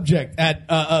taboo subject at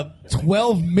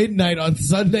 12 midnight on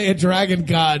Sunday at Dragon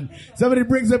Con. Somebody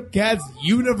brings up cats,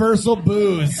 universal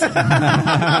booze.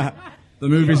 The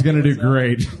movie's gonna do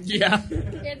great. Yeah.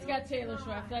 It's got Taylor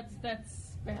Swift. That's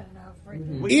bad enough right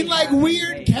there. In like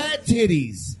weird cat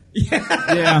titties.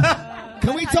 Yeah.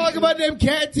 Can we talk about them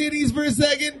cat titties for a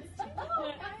second?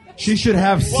 She should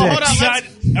have 6. Well, hold on,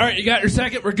 All right, you got your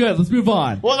second. We're good. Let's move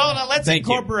on. Well, hold on. Let's Thank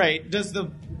you. incorporate. Does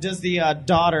the Does the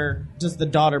daughter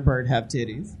bird have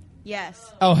titties?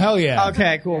 Yes. Oh, hell yeah.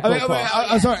 Okay, cool.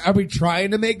 I'm sorry. Are we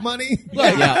trying to make money?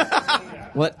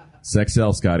 What? Sex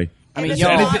sells, Scotty. I mean, it's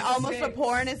almost a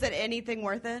porn. Is it anything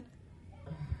worth it?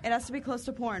 It has to be close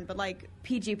to porn, but like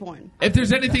PG porn. If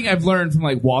there's anything I've learned from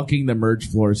like walking the merge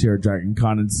floors here at Dragon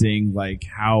Con and seeing like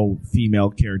how female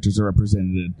characters are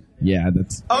represented,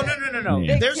 that's. Oh no!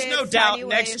 Yeah. There's Big no tits, doubt. tiny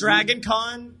Next waist. Dragon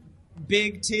Con,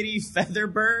 big titty feather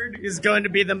bird is going to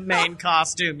be the main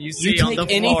costume you see You on the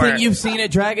take floor. anything you've seen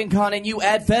at Dragon Con and you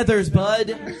add feathers,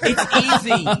 bud. It's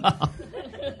easy.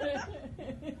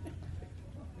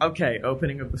 Okay,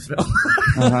 opening of the film.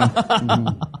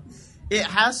 It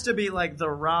has to be like The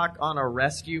Rock on a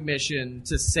rescue mission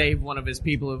to save one of his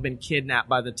people who've been kidnapped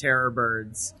by the terror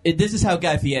birds. This is how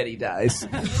Guy Fieri dies.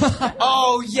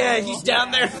 Oh yeah, he's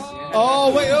down there.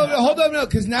 Oh, wait, hold on, no,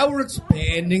 because now we're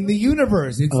expanding the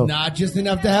universe. It's not just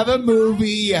enough to have a movie.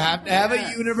 You have to have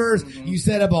a universe. You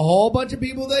set up a whole bunch of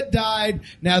people that died.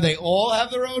 Now they all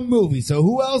have their own movie. So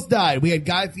who else died? We had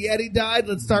Guy Fieri died.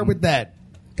 Let's start with that.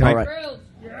 All right.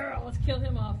 Yeah, let's kill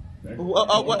him off.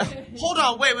 Hold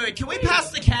on, wait. Can we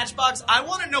pass the catch box? I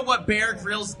want to know what Bear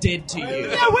Grylls did to you.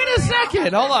 Yeah, wait a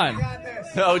second. Hold on.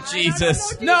 Oh,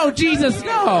 Jesus. No, Jesus,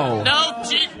 no. No.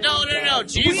 Jesus We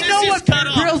know is what cut Bear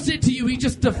off. Grylls did to you. He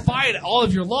just defied all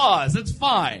of your laws. That's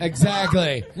fine.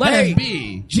 Exactly. Let him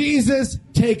be. Jesus,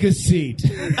 take a seat.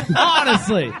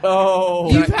 Honestly. Oh.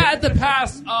 You've had the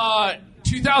past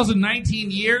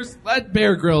 2019 years. Let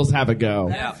Bear Grylls have a go.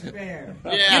 Yeah.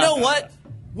 You know what?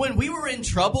 When we were in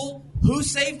trouble, who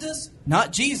saved us?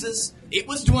 Not Jesus. It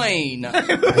was Dwayne.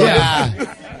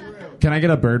 Yeah. Can I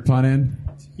get a bird pun in?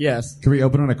 Yes. Can we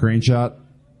open on a crane shot?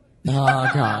 Oh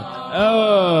God.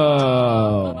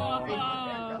 Oh.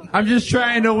 I'm just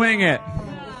trying to wing it.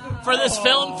 For this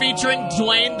film featuring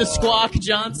Dwayne the Squawk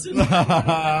Johnson.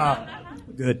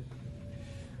 Good.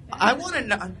 I want to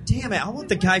know. Damn it! I want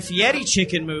the Guy Fieri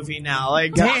chicken movie now.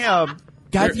 Like, damn.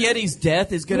 Guy Fieri's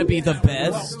death is going to be the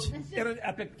best. In an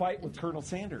epic fight with Colonel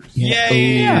Sanders.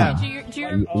 Yeah. Do you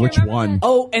Which remember one?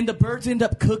 Oh, and the birds end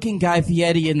up cooking Guy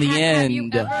Fieri in the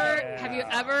end. Have you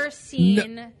ever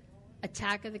seen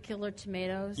Attack of the Killer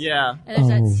Tomatoes? Yeah. And there's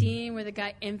that scene where the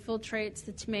guy infiltrates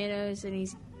the tomatoes and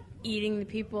he's eating the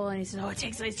people and he says, "Oh, it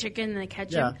takes away chicken," and they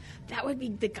catch him. That would be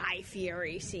the Guy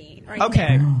Fieri scene. Right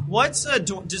Okay. there. What's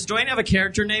does Dwayne have a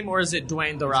character name or is it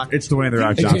Dwayne the Rock? It's Dwayne the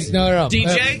Rock Johnson. No.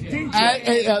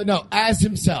 DJ? No, as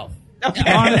himself. Okay.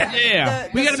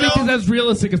 We got to make this as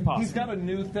realistic as He's possible. got a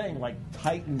new thing, like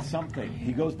Titan something.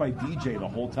 He goes by DJ the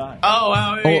whole time.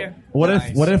 Yeah. What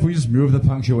if we just moved the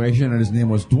punctuation and his name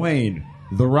was Dwayne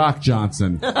the Rock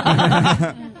Johnson?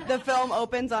 The film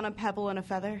opens on a pebble and a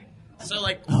feather. So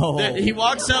he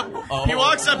walks up,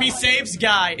 he saves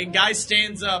Guy, and Guy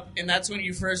stands up, and that's when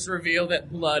you first reveal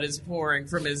that blood is pouring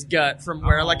from his gut from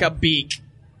where like a beak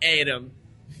ate him,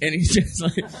 and he's just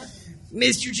like,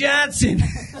 "Mr. Johnson,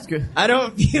 I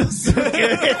don't feel so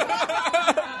good."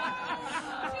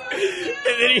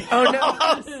 And then he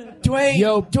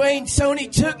Dwayne,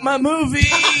 Sony took my movie.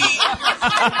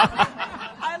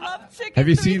 I love chicken.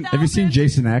 Have you seen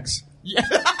Jason X? Yeah.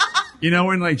 You know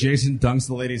when like Jason dunks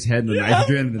the lady's head in the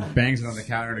nitrogen and then bangs it on the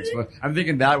counter and explodes? I'm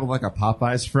thinking that with like a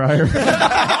Popeyes fryer.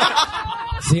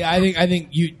 See, I think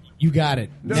you got it.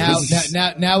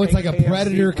 Now it's like a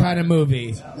Predator kind of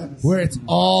movie where it's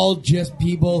all just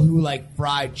people who like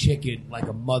fried chicken like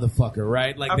a motherfucker,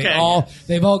 right? Like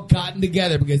they've all gotten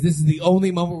together because this is the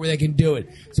only moment where they can do it.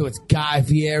 So it's Guy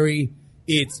Fieri,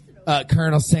 it's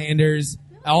Colonel Sanders.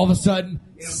 All of a sudden,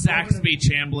 Saxby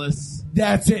Chambliss.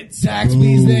 that's it.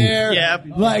 Saxby's there. Yep.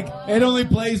 Like, it only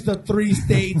plays the 3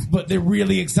 states, but they're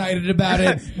really excited about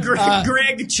it.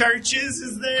 Greg Churches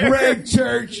is there. Greg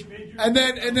Church. And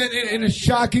then in a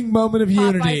shocking moment of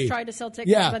unity. Popeyes tried to sell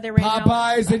tickets, but they ran out.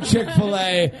 Popeyes and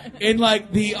Chick-fil-A in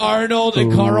like the Arnold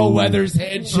and Carl Weathers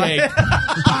handshake.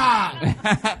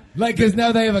 Like, because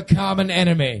now they have a common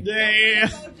enemy. Yeah.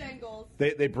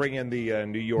 They bring in the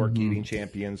New York eating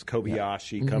champions.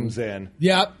 Kobayashi comes in.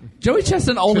 Yep. Joey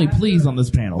Chestnut only please on this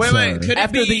panel. Wait. Could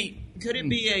After it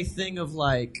be a thing of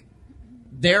like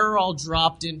they're all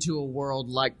dropped into a world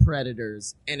like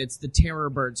predators, and it's the terror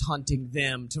birds hunting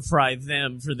them to fry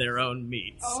them for their own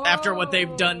meats after what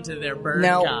they've done to their bird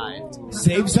kind?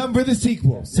 Save some for the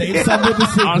sequel.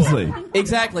 Honestly.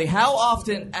 Exactly. How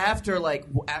often after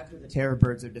the terror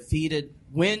birds are defeated,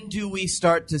 when do we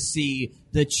start to see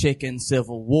the chicken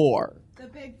civil war?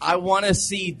 I want to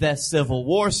see the Civil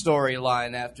War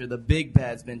storyline after the big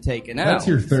bad's been taken out. That's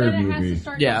your third It has movie. to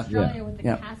start Yeah. in Australia with the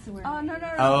Yeah. cassowary. Oh no.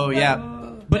 Oh, yeah.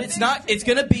 But it's not. It's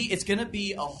gonna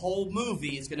be a whole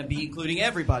movie. It's gonna be including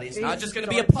everybody. It's not just gonna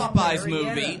be a Popeyes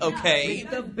movie, okay?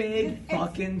 Eat the big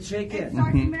fucking chicken. It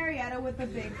starts in Marietta with the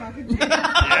big fucking chicken.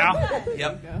 Yeah.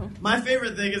 Yep. My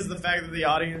favorite thing is the fact that the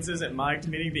audience isn't mic'd,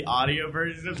 meaning the audio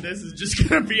version of this is just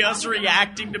going to be us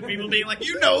reacting to people being like,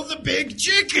 you know, the big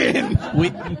chicken.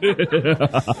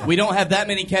 We don't have that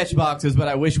many catch boxes, but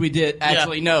I wish we did.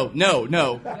 Actually, no.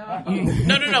 No.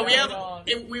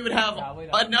 We would have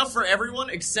enough for everyone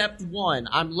except one.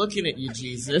 I'm looking at you,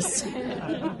 Jesus.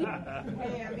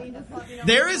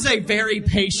 There is a very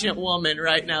patient woman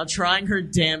right now trying her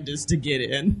damnedest to get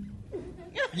in.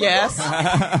 Yes.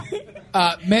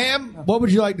 Ma'am, what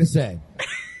would you like to say?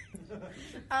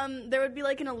 There would be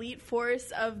like an elite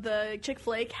force of the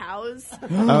Chick-fil-A cows.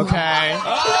 Okay.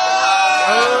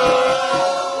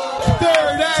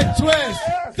 Third act twist.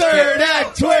 Third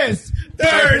act twist.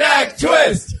 Third act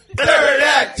twist. Third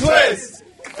act twist.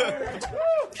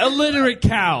 Illiterate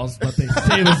cows, but they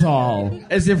save us all.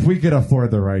 As if we could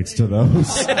afford the rights to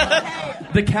those.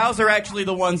 The cows are actually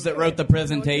the ones that wrote the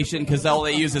presentation because all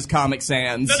they use is Comic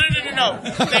Sans. No.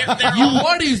 You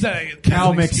want to use that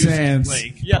Comic Sans.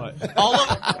 Yeah. All of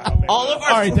our. All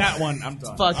right, that one. I'm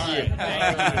done. Fuck you.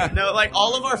 No, like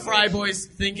all of our fry boys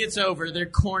think it's over. They're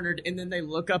cornered, and then they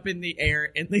look up in the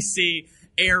air and they see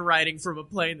air writing from a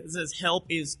plane that says "Help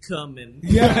is coming."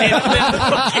 Yeah. And then the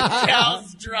fucking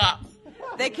cows drop.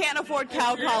 They can't afford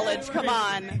Cow College. Come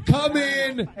on. Come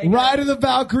in, Ride of the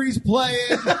Valkyries playing,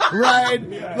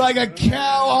 right? Like a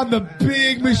cow on the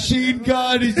big machine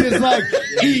gun. He's just like,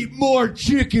 eat more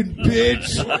chicken,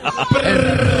 bitch.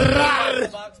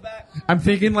 I'm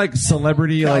thinking like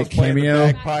celebrity like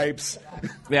cameo. Bagpipes.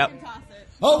 Yep.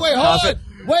 Oh, wait, hold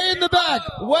on. Way in the back.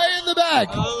 Way in the back.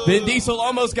 Vin Diesel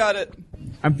almost got it.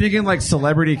 I'm thinking like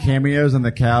celebrity cameos and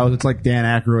the cows. It's like Dan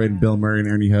Aykroyd and Bill Murray and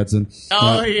Ernie Hudson.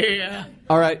 Oh, yeah.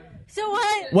 All right. So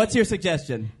what? What's your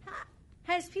suggestion?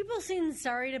 Has people seen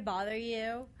Sorry to Bother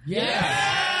You?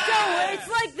 Yeah. So it's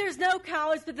like there's no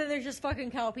cows, but then there's just fucking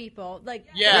cow people. Like,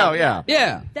 Yeah. Oh, yeah.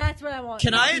 Yeah. that's what I want.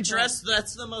 Can I address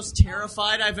that's the most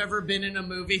terrified I've ever been in a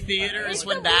movie theater is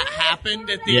when that happened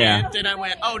at the end and I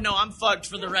went, oh no, I'm fucked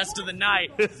for the rest of the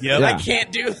night. Yep. I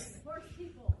can't do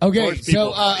Okay,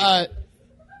 so,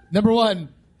 number one,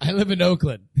 I live in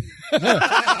Oakland.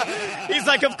 He's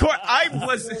like, of course,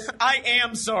 I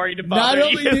am sorry to bother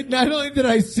Not only did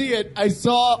I see it, I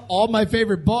saw all my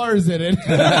favorite bars in it.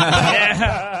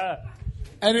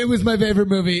 And it was my favorite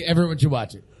movie. Everyone should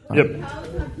watch it. Yep.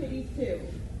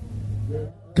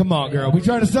 Come on, girl. We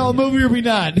trying to sell a movie or we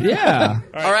not? Yeah.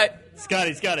 All right.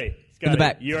 Scotty. In the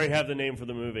back. You already have the name for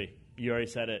the movie. You already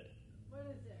said it.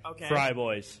 Okay. Fry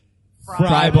Boys.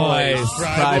 Fry Boys.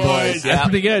 Fry Boys. That's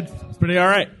pretty good. It's pretty all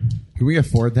right. Can we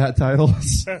afford that title?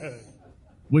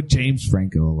 Would James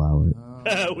Franco allow it?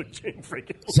 With James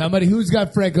Franco. Somebody who's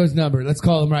got Franco's number. Let's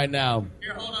call him right now.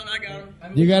 Here, hold on, I got him.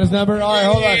 You got his number? All right,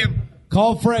 hold on.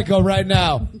 Call Franco right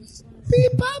now.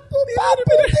 Beep, bop, boop, bop,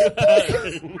 boop,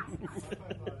 boop.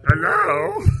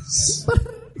 Hello?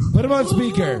 Put him on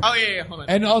speaker. Oh, yeah, hold on.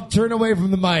 And I'll turn away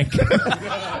from the mic.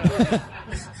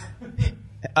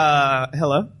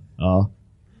 Hello? Oh.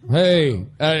 Hey,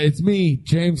 it's me,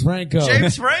 James Franco.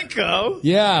 James Franco?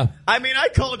 Yeah. I mean, I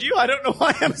called you. I don't know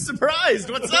why I'm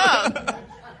surprised. What's up?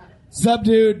 Sup,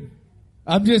 dude?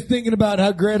 I'm just thinking about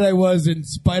how great I was in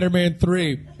Spider-Man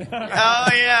 3. Oh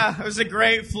yeah, it was a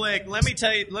great flick. Let me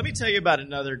tell you about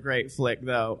another great flick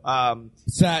though.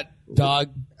 Sat dog.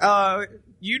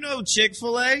 You know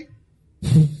Chick-fil-A?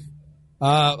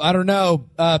 I don't know.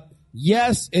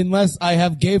 Yes, unless I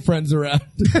have gay friends around.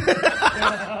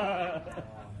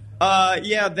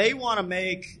 Yeah, they want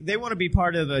to be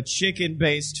part of a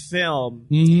chicken-based film,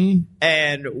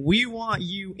 and we want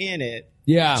you in it.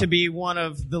 Yeah. To be one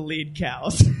of the lead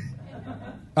cows.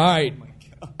 All right.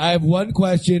 I have one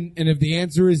question, and if the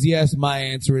answer is yes, my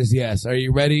answer is yes. Are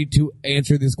you ready to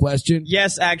answer this question?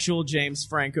 Yes, actual James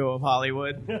Franco of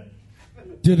Hollywood.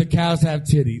 Do the cows have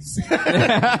titties?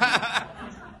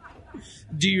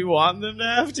 Do you want them to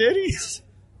have titties?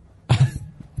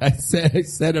 I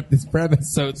set up this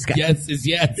premise, so yes is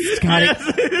yes. Scotty.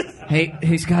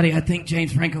 Hey, Scotty, I think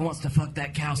James Franco wants to fuck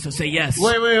that cow, so say yes.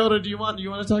 Wait, hold on. Do you want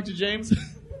to talk to James?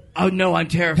 Oh, no, I'm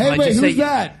terrified. Hey, wait, Just who's say,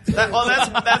 that?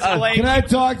 That's Blake. Can I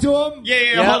talk to him?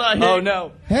 Yeah, hold on. Oh,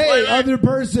 no. Hey, other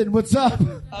person, what's up?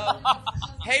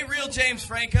 Hey, real James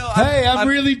Franco. Hey, I'm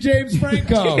really James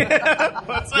Franco.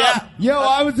 What's up? Yo,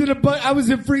 I was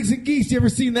in Freaks and Geeks. You ever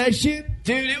seen that shit?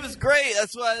 Dude, it was great.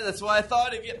 That's why I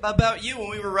thought about you when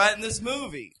we were writing this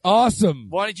movie. Awesome.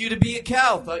 Wanted you to be a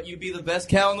cow. Thought you'd be the best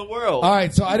cow in the world. All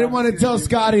right, so I didn't want to tell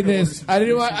Scotty this. I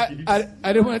didn't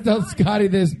want to tell Scotty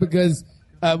this because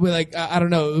I don't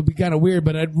know, it would be kind of weird,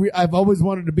 but I've always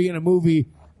wanted to be in a movie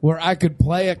where I could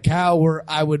play a cow where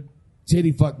I would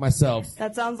titty fuck myself.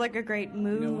 That sounds like a great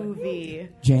movie.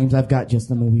 James, I've got just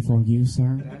the movie for you,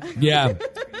 sir. Yeah.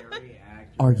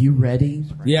 Are you ready?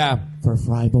 Yeah. For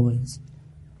Fry Boys?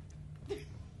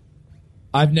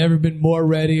 I've never been more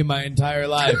ready in my entire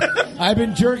life. I've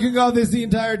been jerking on this the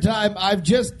entire time. I've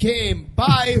just came.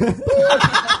 Bye.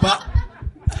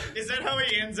 Is that how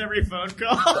he ends every phone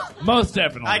call? Most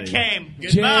definitely. I came.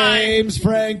 Goodbye. James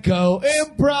Franco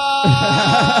Improv.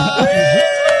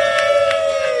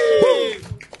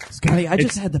 Scotty, I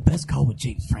just had the best call with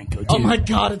James Franco, dude. Oh my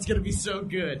god, it's gonna be so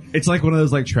good. It's like one of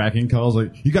those like tracking calls.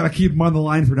 Like you got to keep him on the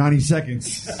line for 90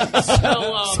 seconds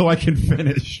so I can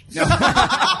finish.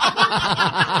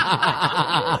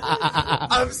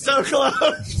 I'm so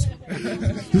close.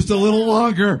 Just a little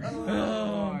longer.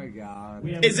 Oh my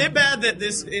god. Is it bad that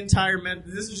this entire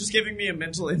this is just giving me a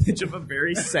mental image of a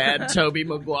very sad Tobey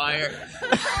Maguire?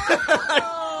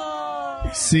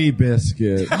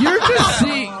 Seabiscuit. You're just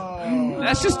seeing.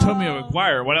 That's just Tobey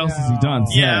Maguire. What else has he done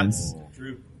since?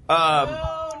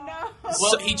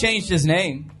 Well, he changed his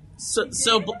name.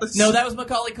 No, that was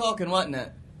Macaulay Culkin, wasn't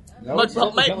it?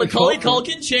 Macaulay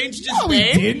Culkin changed his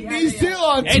name? Didn't he still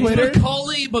on Twitter? It's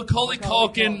Macaulay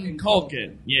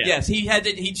Culkin. Yeah. Yes,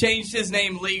 he changed his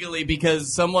name legally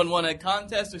because someone won a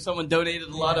contest or someone donated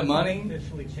a lot of money. He hasn't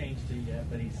officially changed it yet,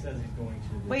 but he says he's going to.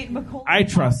 Wait, Macaulay. I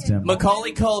trust him.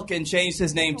 Macaulay Culkin changed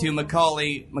his name to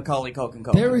Macaulay Culkin.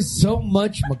 There is so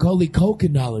much Macaulay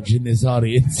Culkin knowledge in this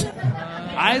audience.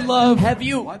 I love. Have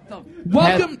you?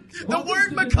 Welcome. The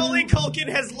word Macaulay Culkin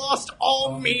has lost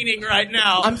all meaning right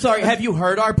now. I'm sorry. Have you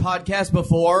heard our podcast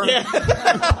before?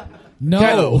 Yeah.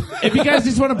 No. If you guys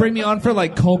just want to bring me on for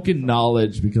like Culkin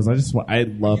knowledge, because I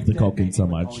love the Culkin so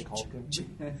much.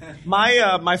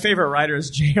 My favorite writer is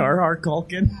J.R.R.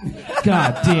 Culkin.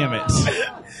 God damn it.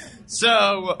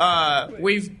 So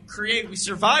we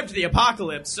survived the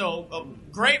apocalypse. So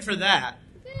great for that.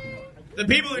 The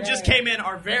people who just came in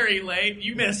are very late.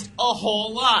 You missed a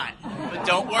whole lot. But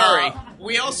don't worry.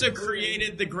 We also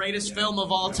created the greatest film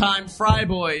of all time, Fry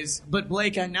Boys. But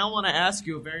Blake, I now want to ask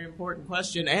you a very important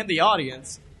question, and the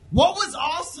audience. What was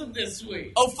awesome this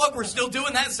week? Oh, fuck, we're still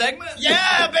doing that segment?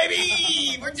 Yeah,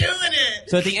 baby! We're doing it!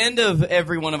 So at the end of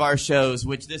every one of our shows,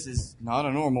 which this is not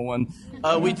a normal one,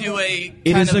 we do a...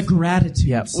 It is a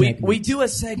gratitude segment. We do a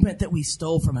segment that we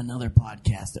stole from another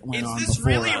podcast that went on before us. Is this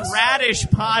really Radish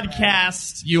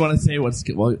podcast? You want to say what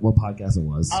podcast it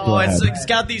was? Oh, it's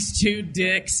got these two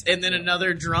dicks and then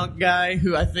another drunk guy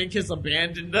who I think has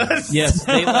abandoned us. Yes,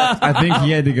 they left. I think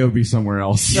he had to go be somewhere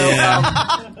else. So,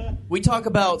 we talk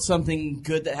about something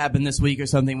good that happened this week or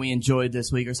something we enjoyed this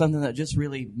week or something that just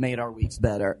really made our weeks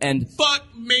better. And fuck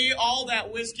me, all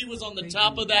that whiskey was on the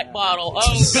top of that bottle.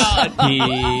 Oh, God. He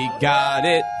got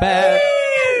it back.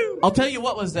 I'll tell you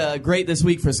what was great this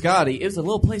week for Scotty. It was a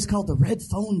little place called the Red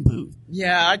Phone Booth.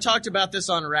 Yeah, I talked about this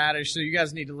on Radish, so you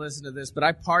guys need to listen to this, but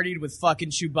I partied with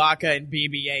fucking Chewbacca and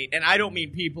BB-8, and I don't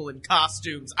mean people in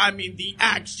costumes. I mean the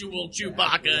actual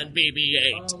Chewbacca and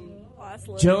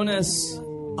BB-8. Jonas...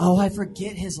 Oh, I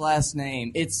forget his last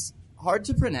name. It's hard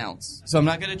to pronounce, so I'm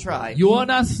not going to try.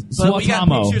 Jonas But we got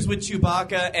Suotamo. pictures with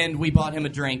Chewbacca, and we bought him a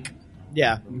drink.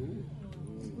 Yeah.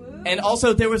 And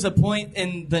also, there was a point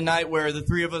in the night where the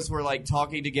three of us were, like,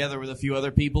 talking together with a few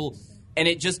other people, and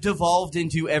it just devolved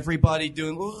into everybody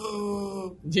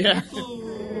doing... Yeah.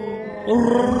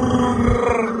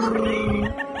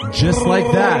 Just like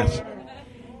that.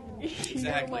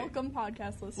 Exactly. You're welcome,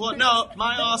 podcast listeners. Well, no,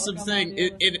 my awesome thing,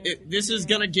 this is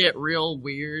going to get real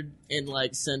weird and,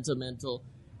 like, sentimental.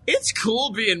 It's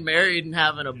cool being married and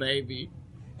having a baby.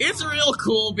 It's real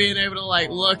cool being able to, like,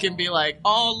 look and be like,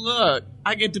 oh, look,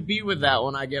 I get to be with that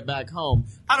when I get back home.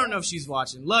 I don't know if she's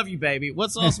watching. Love you, baby.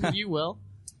 What's awesome with you, Will?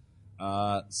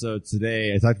 So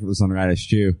today, I talked about this on Radish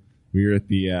too. We were at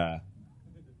the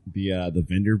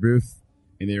vendor booth,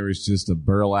 and there was just a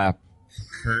burlap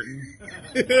curtain,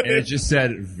 and it just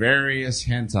said various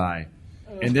hentai.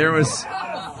 And there was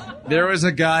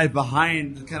a guy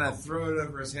behind, kind of throw it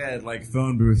over his head, like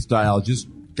phone booth style, just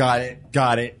got it.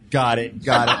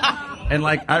 And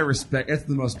like, I respect, that's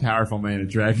the most powerful man at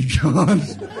Dragon Con.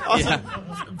 Also,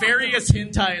 Various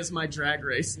Hentai is my drag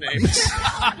race name.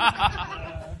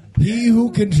 He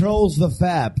who controls the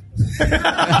FAP.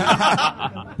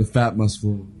 The fat must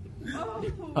flow.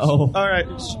 Oh. All right.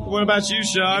 What about you,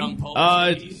 Sean?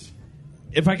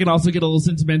 If I can also get a little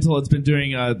sentimental, it's been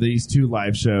doing these two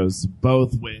live shows,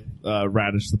 both with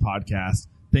Radish the podcast.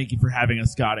 Thank you for having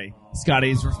us, Scotty.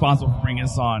 Scotty is responsible for bringing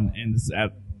us on in this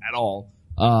at all.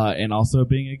 And also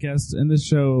being a guest in this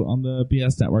show on the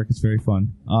BS Network is very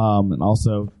fun. And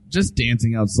also just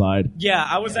dancing outside. Yeah,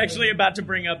 I was actually about to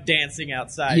bring up dancing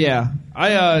outside. Yeah,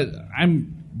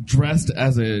 I'm dressed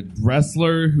as a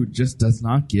wrestler who just does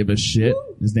not give a shit.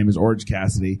 His name is Orange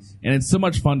Cassidy, and it's so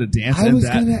much fun to dance. I was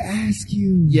gonna ask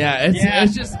you. Yeah,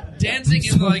 it's just dancing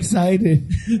I'm so in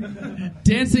excited.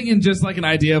 dancing in just like an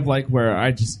idea of like where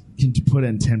I just can put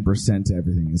in 10% to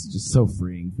everything is just so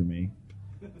freeing for me.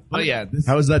 But yeah,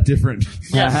 how is that different?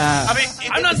 Yeah, I mean,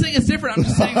 I'm not saying it's different. I'm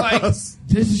just saying like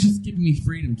this is just giving me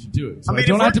freedom to do it. So I mean, I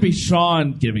don't if have to be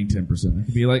Sean giving 10%. I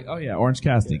could be like, oh yeah, Orange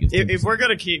Cassidy gets 10%. If we're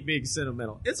gonna keep being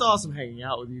sentimental, it's awesome hanging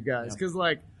out with you guys because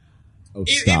like. Oh,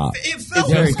 stop. It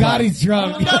felt Scotty's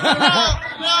drunk. No,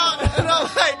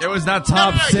 like, It was not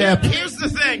top sip. Here's the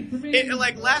thing.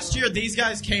 Like last year, these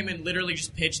guys came and literally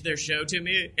just pitched their show to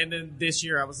me, and then this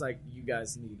year I was like, you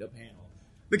guys need a panel.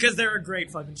 Because they're a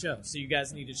great fucking show, so you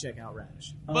guys need to check out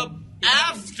Radish. But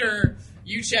after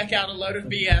you check out A Load of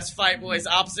BS, Fight Boys,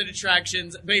 Opposite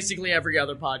Attractions, basically every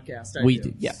other podcast I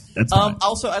do. Yeah. That's fine.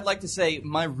 Also, I'd like to say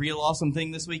my real awesome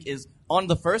thing this week is on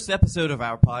the first episode of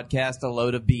our podcast, A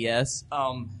Load of BS,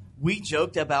 we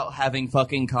joked about having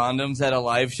fucking condoms at a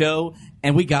live show,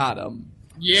 and we got them.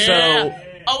 Yeah. So,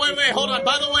 oh, wait, hold on.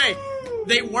 By the way,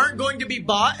 they weren't going to be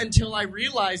bought until I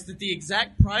realized that the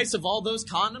exact price of all those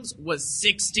condoms was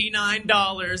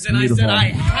 $69. And Beautiful. I said, I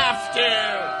have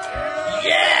to.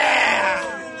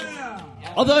 Yeah!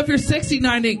 Although if you're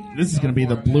 69ing, this is going to be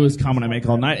the bluest comment I make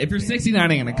all night. If you're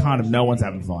 69ing in a condom, no one's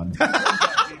having fun.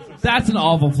 That's an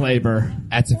awful flavor.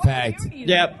 That's a fact.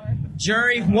 Yep.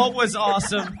 Jury, what was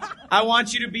awesome? I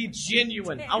want you to be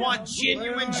genuine. I want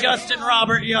genuine Justin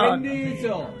Robert Young. Vin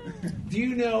Diesel, do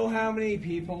you know how many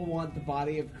people want the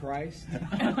body of Christ?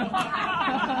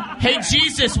 Hey,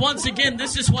 Jesus, once again,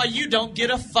 this is why you don't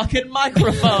get a fucking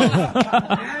microphone.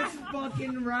 That's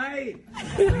fucking right.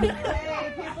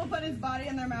 Hey, people put his body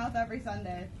in their mouth every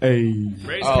Sunday. Hey.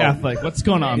 Raised Catholic. What's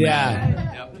going on, Yeah.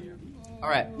 man? Yep. All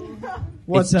right.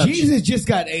 What's up? Jesus just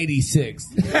got 86.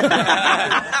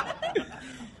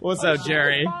 What's up,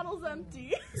 Jerry? Bottle's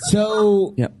empty.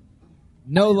 So, Yep.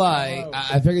 no lie,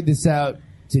 I figured this out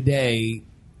today.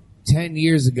 10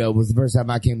 years ago was the first time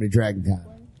I came to DragonCon.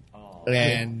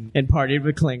 And partied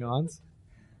with Klingons.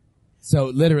 so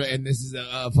literally, and this is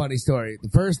a funny story. The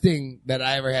first thing that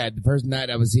I ever had, the first night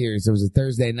I was here, so it was a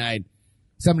Thursday night,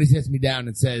 somebody sits me down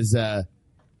and says,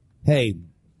 hey,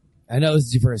 I know this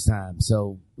is your first time,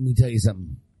 so let me tell you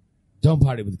something. Don't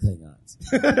party with Klingons.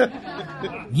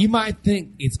 You might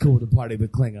think it's cool to party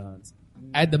with Klingons.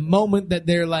 At the moment that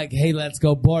they're like, hey, let's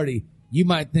go party, you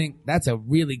might think that's a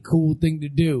really cool thing to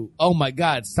do. Oh my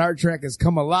God, Star Trek has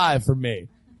come alive for me.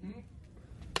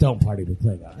 Don't party with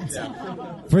Klingons.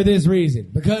 Yeah. For this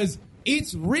reason. Because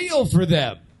it's real for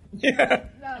them. Yeah.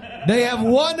 They have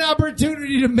one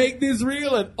opportunity to make this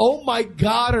real, and oh my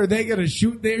God, are they going to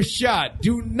shoot their shot.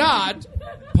 Do not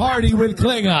party with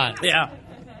Klingons. Yeah.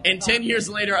 And 10 years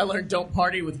later, I learned don't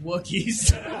party with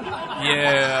Wookiees.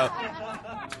 Yeah.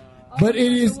 But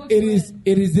it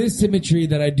is this symmetry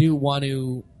that I do want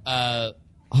to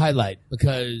highlight,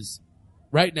 because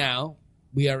right now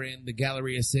we are in the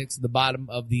Galleria 6, the bottom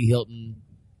of the Hilton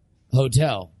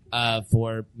Hotel.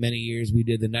 For many years, we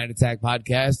did the Night Attack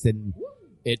podcast, and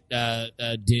it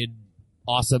did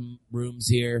awesome rooms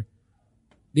here.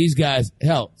 These guys,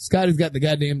 hell, Scotty's got the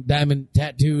goddamn diamond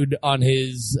tattooed on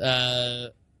his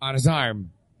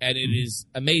arm, and it is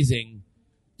amazing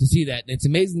to see that. And it's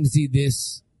amazing to see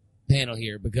this panel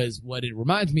here, because what it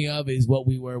reminds me of is what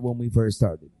we were when we first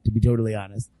started, to be totally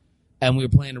honest. And we were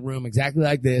playing a room exactly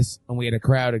like this, and we had a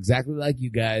crowd exactly like you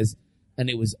guys, and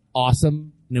it was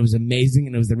awesome, and it was amazing,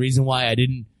 and it was the reason why I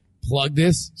didn't plug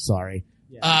this. Sorry.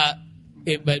 Yeah.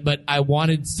 But I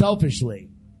wanted selfishly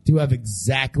to have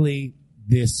exactly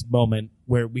this moment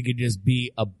where we could just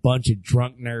be a bunch of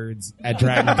drunk nerds at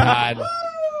DragonCon.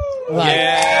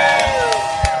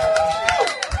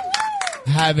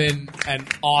 Having an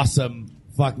awesome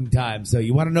fucking time. So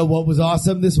you want to know what was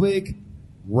awesome this week?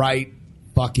 Right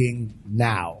fucking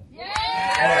now.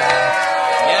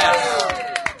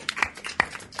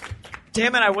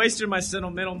 Damn it, I wasted my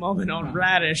sentimental moment on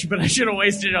Radish, but I should have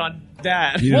wasted it on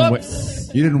that. You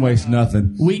didn't waste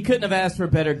nothing. We couldn't have asked for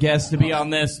better guests to be on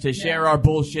this, to share our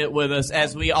bullshit with us,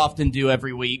 as we often do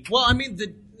every week. Well, I mean,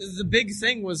 the big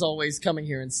thing was always coming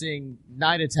here and seeing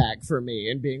Night Attack for me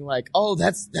and being like, oh,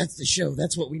 that's the show.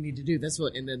 That's what we need to do.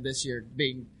 And then this year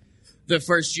being the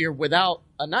first year without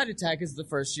a Night Attack is the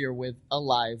first year with a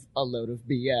load of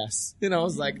BS. And I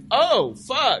was like, oh,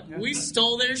 fuck, we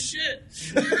stole their shit.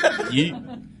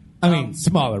 I mean,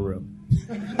 smaller room.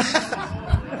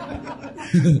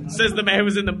 Says the man who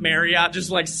was in the Marriott just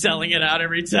like selling it out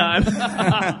every time.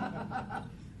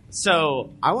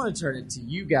 So I want to turn it to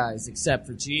you guys, except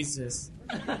for Jesus.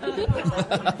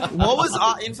 What was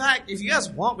in fact, if you guys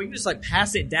want, we can just like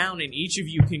pass it down, and each of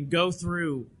you can go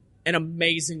through an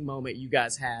amazing moment you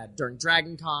guys had during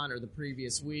Dragon Con or the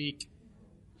previous week.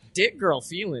 Dick Girl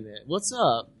feeling it. What's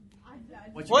up?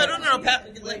 Well, no,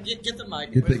 Pat, like, get the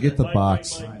mic. Get the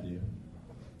box.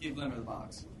 Give Glimmer the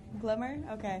box. Glimmer?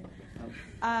 Okay.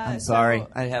 I'm sorry.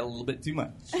 I had a little bit too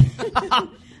much.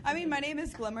 I mean, my name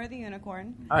is Glimmer the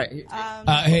Unicorn. All right.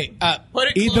 Hey,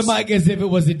 eat the mic as if it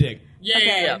was a dick.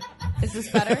 Yeah. Is this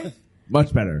better?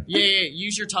 Much better. Yeah.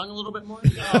 Use your tongue a little bit more. All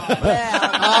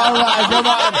right, come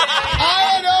on. I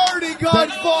had already gone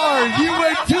far. You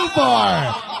went too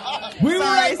far. We were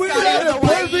at a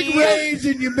perfect range,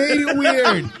 and you made it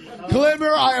weird.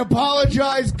 Glimmer, I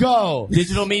apologize. Go.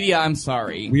 Digital media, I'm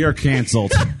sorry. We are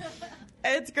canceled.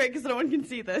 It's great because no one can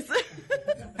see this.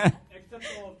 Except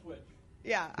all of Twitch.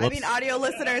 Yeah, I mean, audio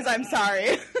listeners, I'm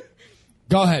sorry.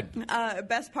 Go ahead.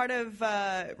 Best part of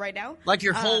right now? Like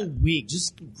your whole week,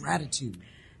 just gratitude.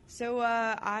 So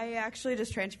I actually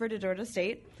just transferred to Georgia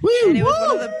State. Woo! And it was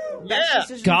one of the best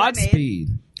decisions I made. Godspeed.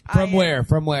 From where?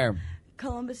 From where?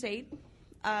 Columbus State,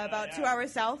 about 2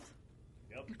 hours south.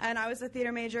 And I was a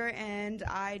theater major, and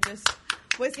I just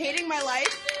was hating my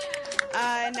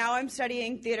life. Now I'm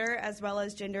studying theater as well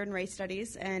as gender and race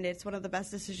studies, and it's one of the best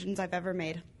decisions I've ever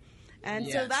made. And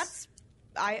so that's,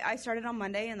 I started on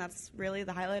Monday, and that's really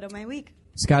the highlight of my week.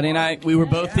 Scotty and I, we were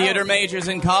both theater majors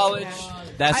in college.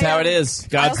 That's how it is.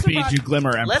 Godspeed, you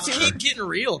Glimmer Emperor. Let's keep getting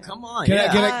real. Come on.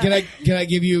 Can I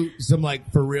give you some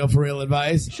like for real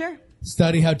advice? Sure.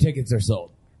 Study how tickets are sold.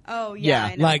 Oh yeah.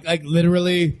 I know. Like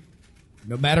literally,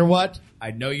 no matter what, I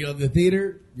know you love the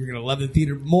theater. You're gonna love the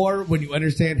theater more when you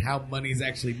understand how money's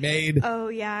actually made. Oh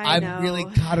yeah, I know.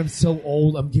 God, I'm so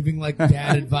old. I'm giving like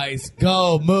dad advice.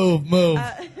 Go, move. All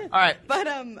right. But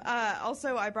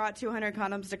also I brought 200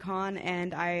 condoms to con,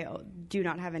 and I do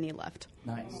not have any left.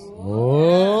 Nice.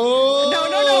 Oh. No,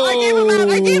 I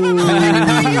gave them out. I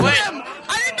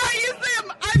did not use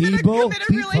them. I'm in a committed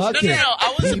relationship. No,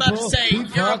 I was about to say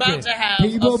you're about to have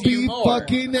people a few be more.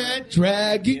 fucking at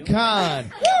Dragon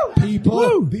Con.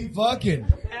 People be fucking.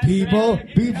 People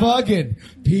be fucking.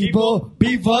 People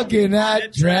be fucking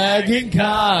at Dragon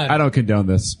Con. I don't condone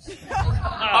this. All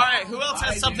right, who else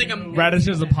has something? Radish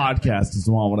is a podcast. Is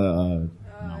the one I want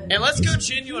And let's go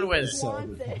genuine with.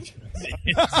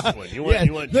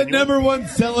 The number one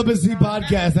celibacy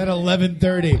podcast at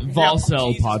 11:30.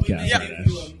 Volcel podcast. Yeah.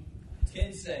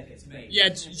 10 seconds, maybe. Yeah,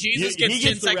 Jesus He gets 10 gets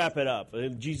to seconds. wrap it up.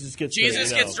 Jesus gets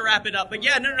to wrap it up. But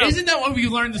yeah, no. Isn't that what we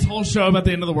learned this whole show about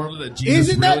the end of the world? That Jesus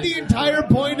Isn't that the entire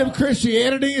point of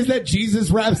Christianity? Is that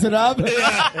Jesus wraps it up?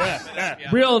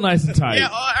 Real nice and tight. Yeah,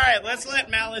 all right, let's let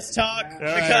Malice talk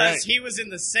because he was in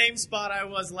the same spot I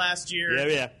was last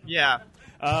year. Yeah.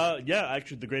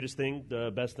 Actually,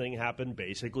 the best thing happened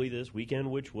basically this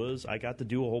weekend, which was I got to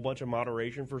do a whole bunch of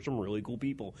moderation for some really cool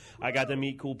people. I got to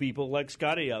meet cool people like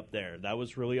Scotty up there. That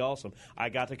was really awesome. I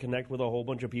got to connect with a whole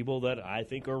bunch of people that I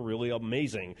think are really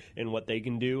amazing in what they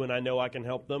can do, and I know I can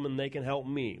help them, and they can help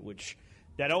me, which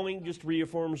that only just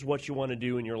reaffirms what you want to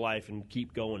do in your life and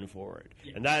keep going for it.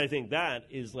 Yeah. And I think that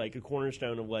is like a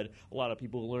cornerstone of what a lot of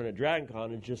people learn at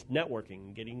DragonCon is just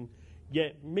networking,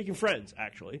 making friends,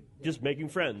 actually. Just making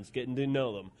friends, getting to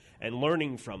know them, and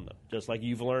learning from them. Just like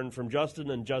you've learned from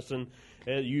Justin, and Justin,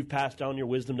 you've passed down your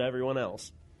wisdom to everyone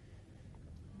else.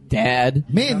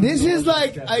 Dad. Man, this is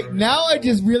like, I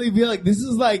just really feel like this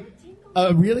is like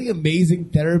a really amazing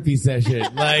therapy session.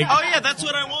 Like, oh yeah, that's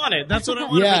what I wanted. That's what I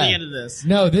wanted for the end of this.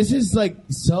 No, this is like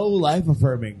so life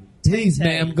affirming. Please,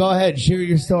 ma'am, go ahead, share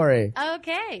your story.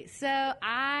 Okay, so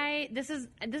this is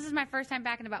my first time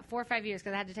back in about 4 or 5 years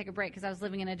because I had to take a break because I was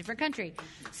living in a different country.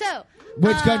 So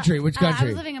Which country? I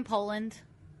was living in Poland.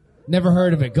 Never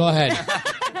heard of it. Go ahead.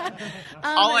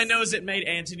 All I know is it made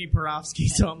Anthony Porofsky,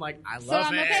 so I'm like, I love it. So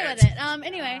I'm okay with it.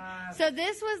 Anyway, so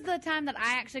this was the time that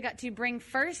I actually got to bring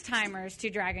first-timers to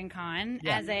Dragon Con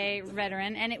as a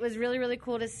veteran, and it was really, really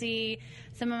cool to see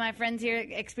some of my friends here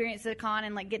experience the con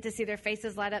and like get to see their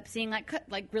faces light up, seeing like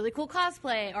really cool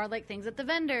cosplay or like things at the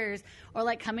vendors or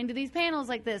like coming to these panels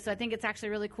like this. So I think it's actually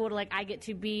really cool to I get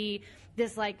to be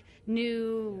this like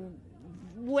new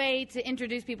way to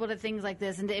introduce people to things like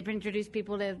this and to introduce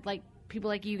people to like people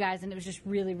like you guys, and it was just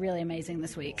really, really amazing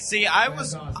this week. See, I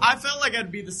felt like I'd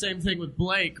be the same thing with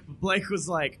Blake, but Blake was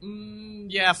like,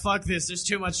 yeah, fuck this, there's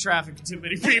too much traffic and too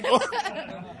many people.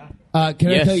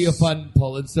 Can I tell you a fun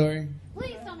Poland story?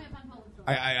 Please tell me a fun Poland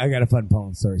story. I got a fun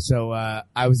Poland story. So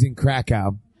I was in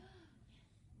Krakow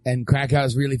And Krakow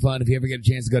is really fun. If you ever get a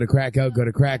chance to go to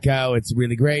Krakow. It's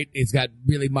really great. It's got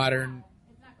really modern.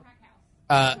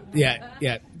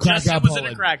 Yeah. Krakow, Justin was in a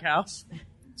Poland. crack house.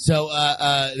 So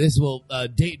this will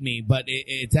date me, but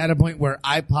it's at a point where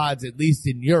iPods, at least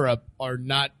in Europe, are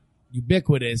not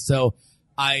ubiquitous. So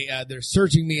they're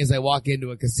searching me as I walk into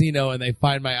a casino, and they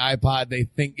find my iPod. They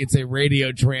think it's a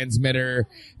radio transmitter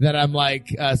that I'm like.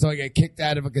 So I get kicked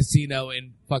out of a casino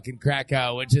in fucking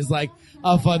Krakow, which is like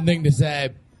a fun thing to say.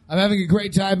 I'm having a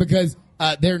great time because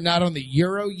they're not on the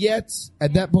Euro yet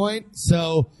at that point.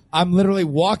 So I'm literally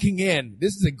walking in.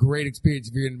 This is a great experience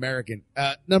if you're an American.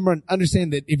 Number one,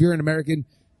 understand that if you're an American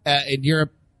in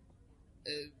Europe,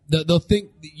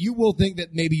 you will think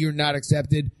that maybe you're not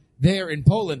accepted. There in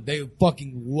Poland, they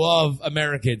fucking love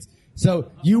Americans.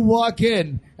 So you walk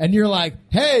in and you're like,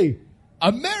 "Hey,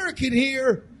 American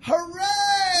here!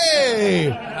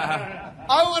 Hooray!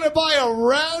 I want to buy a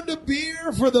round of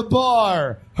beer for the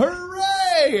bar.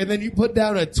 Hooray!" And then you put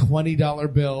down a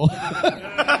 $20 bill.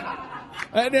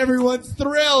 And everyone's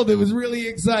thrilled. It was really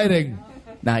exciting.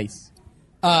 Nice.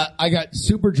 I got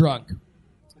super drunk.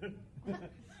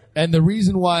 And the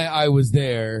reason why I was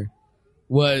there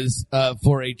was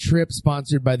for a trip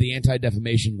sponsored by the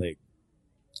Anti-Defamation League.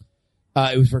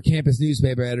 It was for campus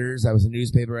newspaper editors. I was a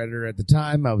newspaper editor at the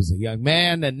time. I was a young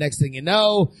man. And next thing you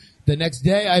know, the next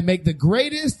day I make the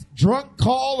greatest drunk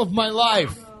call of my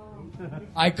life.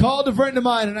 I called a friend of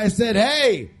mine and I said,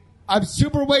 "Hey, I'm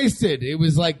super wasted." It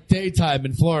was like daytime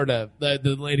in Florida,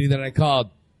 the lady that I called.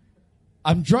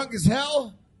 "I'm drunk as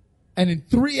hell, and in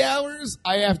 3 hours,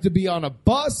 I have to be on a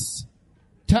bus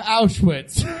to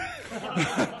Auschwitz."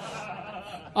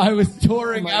 I was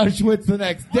touring Auschwitz the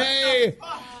next day.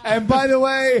 And by the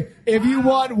way, if you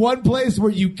want one place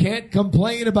where you can't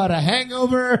complain about a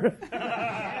hangover,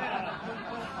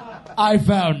 I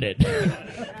found it.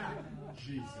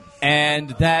 And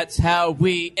that's how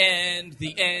we end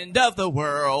the end of the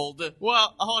world.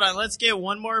 Well, hold on. Let's get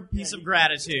one more piece of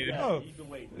gratitude.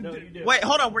 Wait,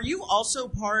 hold on. Were you also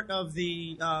part of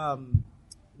the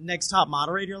Next Top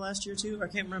Moderator last year, too? I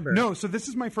can't remember. No, so this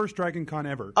is my first Dragon Con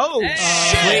ever. Oh,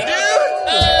 shit, dude!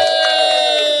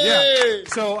 Yeah.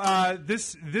 So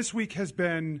this week has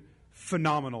been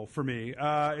phenomenal for me.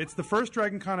 It's the first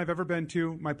Dragon Con I've ever been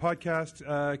to. My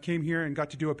podcast came here and got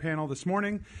to do a panel this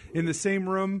morning in the same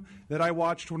room that I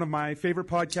watched one of my favorite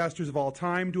podcasters of all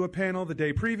time do a panel the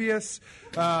day previous.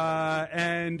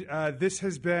 And this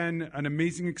has been an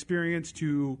amazing experience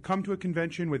to come to a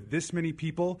convention with this many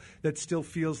people that still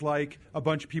feels like a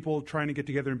bunch of people trying to get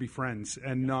together and be friends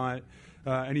and not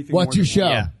anything What's more your than show? that.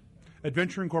 Yeah.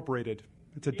 Adventure Incorporated.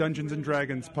 It's a Dungeons and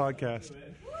Dragons podcast.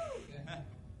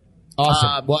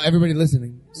 Awesome. Well, everybody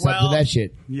listening, stop to that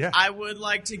shit. Yeah. I would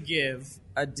like to give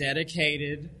a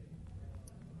dedicated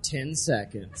 10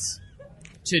 seconds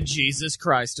to Jesus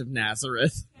Christ of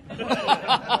Nazareth.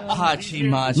 Hachi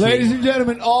machi. Ladies and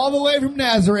gentlemen, all the way from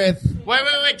Nazareth. Wait.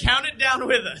 Count it down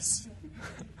with us.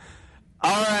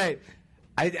 All right.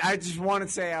 I just want to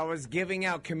say I was giving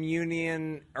out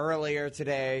communion earlier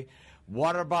today.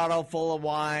 Water bottle full of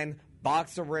wine,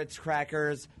 box of Ritz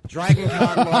crackers, Dragon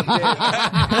Con loved it.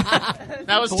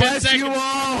 That was 10 Bless seconds. you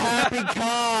all. Happy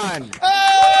con.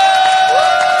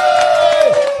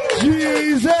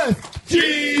 Jesus!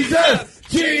 Jesus!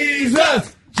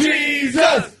 Jesus!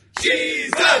 Jesus!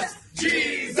 Jesus!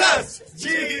 Jesus!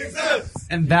 Jesus!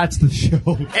 And that's the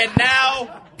show. And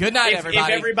now, Good night, if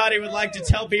everybody. everybody would like to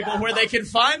tell people where they can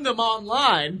find them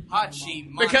online, Hachi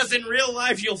machi. because in real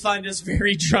life you'll find us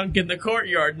very drunk in the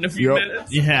courtyard in a few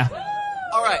minutes. Yeah.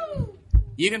 All right.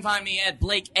 You can find me at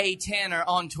Blake A. Tanner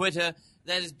on Twitter.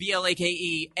 That is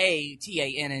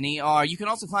BLAKEATANNER. You can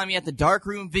also find me at the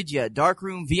Darkroom Vidya,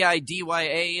 Darkroom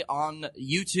VIDYA on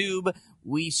YouTube.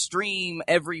 We stream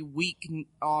every week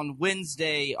on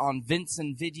Wednesday on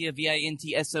Vincent Vidya,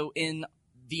 VINTSON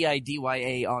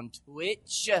VIDYA on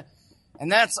Twitch.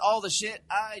 And that's all the shit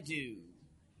I do.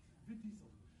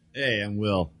 Hey, I'm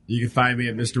Will. You can find me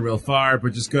at Mr. Will Farr,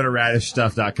 but just go to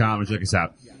radishstuff.com and check us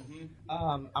out.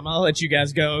 I'm gonna let you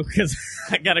guys go because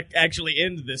I gotta actually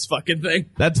end this fucking thing.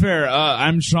 That's fair.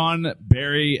 I'm Sean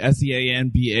Barry,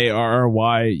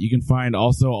 SeanBarry. You can find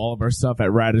also all of our stuff at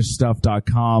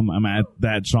radishstuff.com. I'm at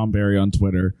that Sean Barry on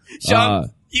Twitter. Sean,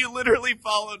 you literally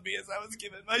followed me as I was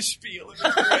giving my spiel. It was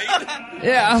great.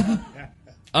 Yeah.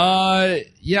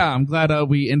 I'm glad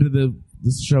we ended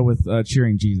this show with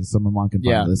cheering Jesus, so my mom can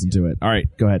finally listen to it. All right,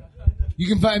 go ahead. You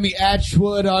can find me at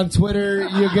Schwood on Twitter.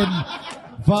 You can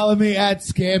follow me at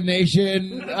Scam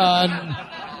Nation on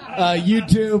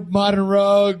YouTube, Modern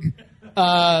Rogue.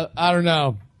 I don't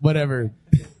know, whatever.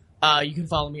 You can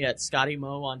follow me at Scotty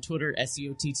Mo on Twitter,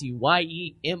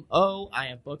 SCOTTYEMO. I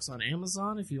have books on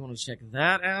Amazon if you want to check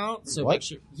that out. So What? make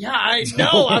sure. Yeah, I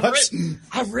know. What?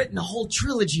 I've written a whole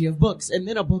trilogy of books, and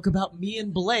then a book about me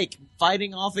and Blake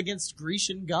fighting off against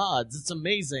Grecian gods. It's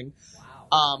amazing.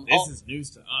 This is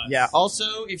news to us. Yeah.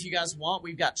 Also, if you guys want,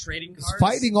 we've got trading cards.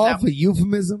 Fighting off a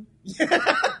euphemism?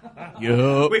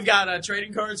 We've got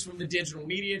trading cards from the digital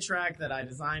media track that I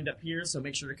designed up here, so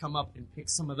make sure to come up and pick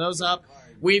some of those up.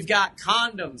 We've got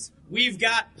condoms. We've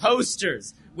got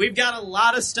posters. We've got a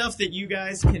lot of stuff that you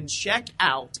guys can check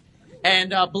out.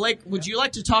 And Blake, would you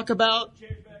like to talk about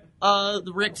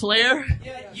the Ric Flair?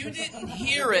 Yeah, you didn't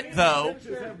hear it though.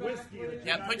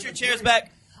 Yeah, put your chairs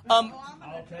back.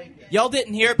 Y'all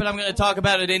didn't hear it, but I'm going to talk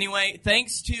about it anyway.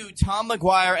 Thanks to Tom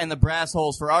McGuire and the Brass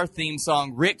Holes for our theme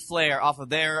song, Ric Flair, off of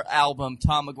their album,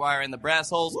 Tom McGuire and the Brass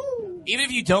Holes. Woo! Even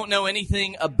if you don't know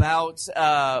anything about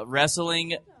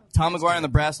wrestling, Tom McGuire and the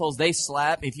Brass Holes, they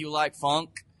slap. If you like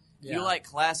funk, you like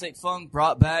classic funk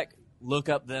brought back, look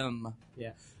up them.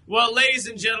 Yeah. Well, ladies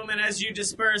and gentlemen, as you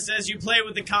disperse, as you play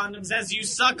with the condoms, as you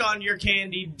suck on your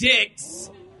candy dicks,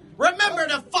 remember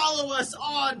to follow us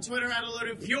on Twitter at a load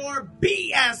of pure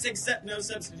BS, except no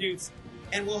substitutes.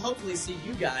 And we'll hopefully see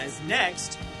you guys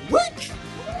next week.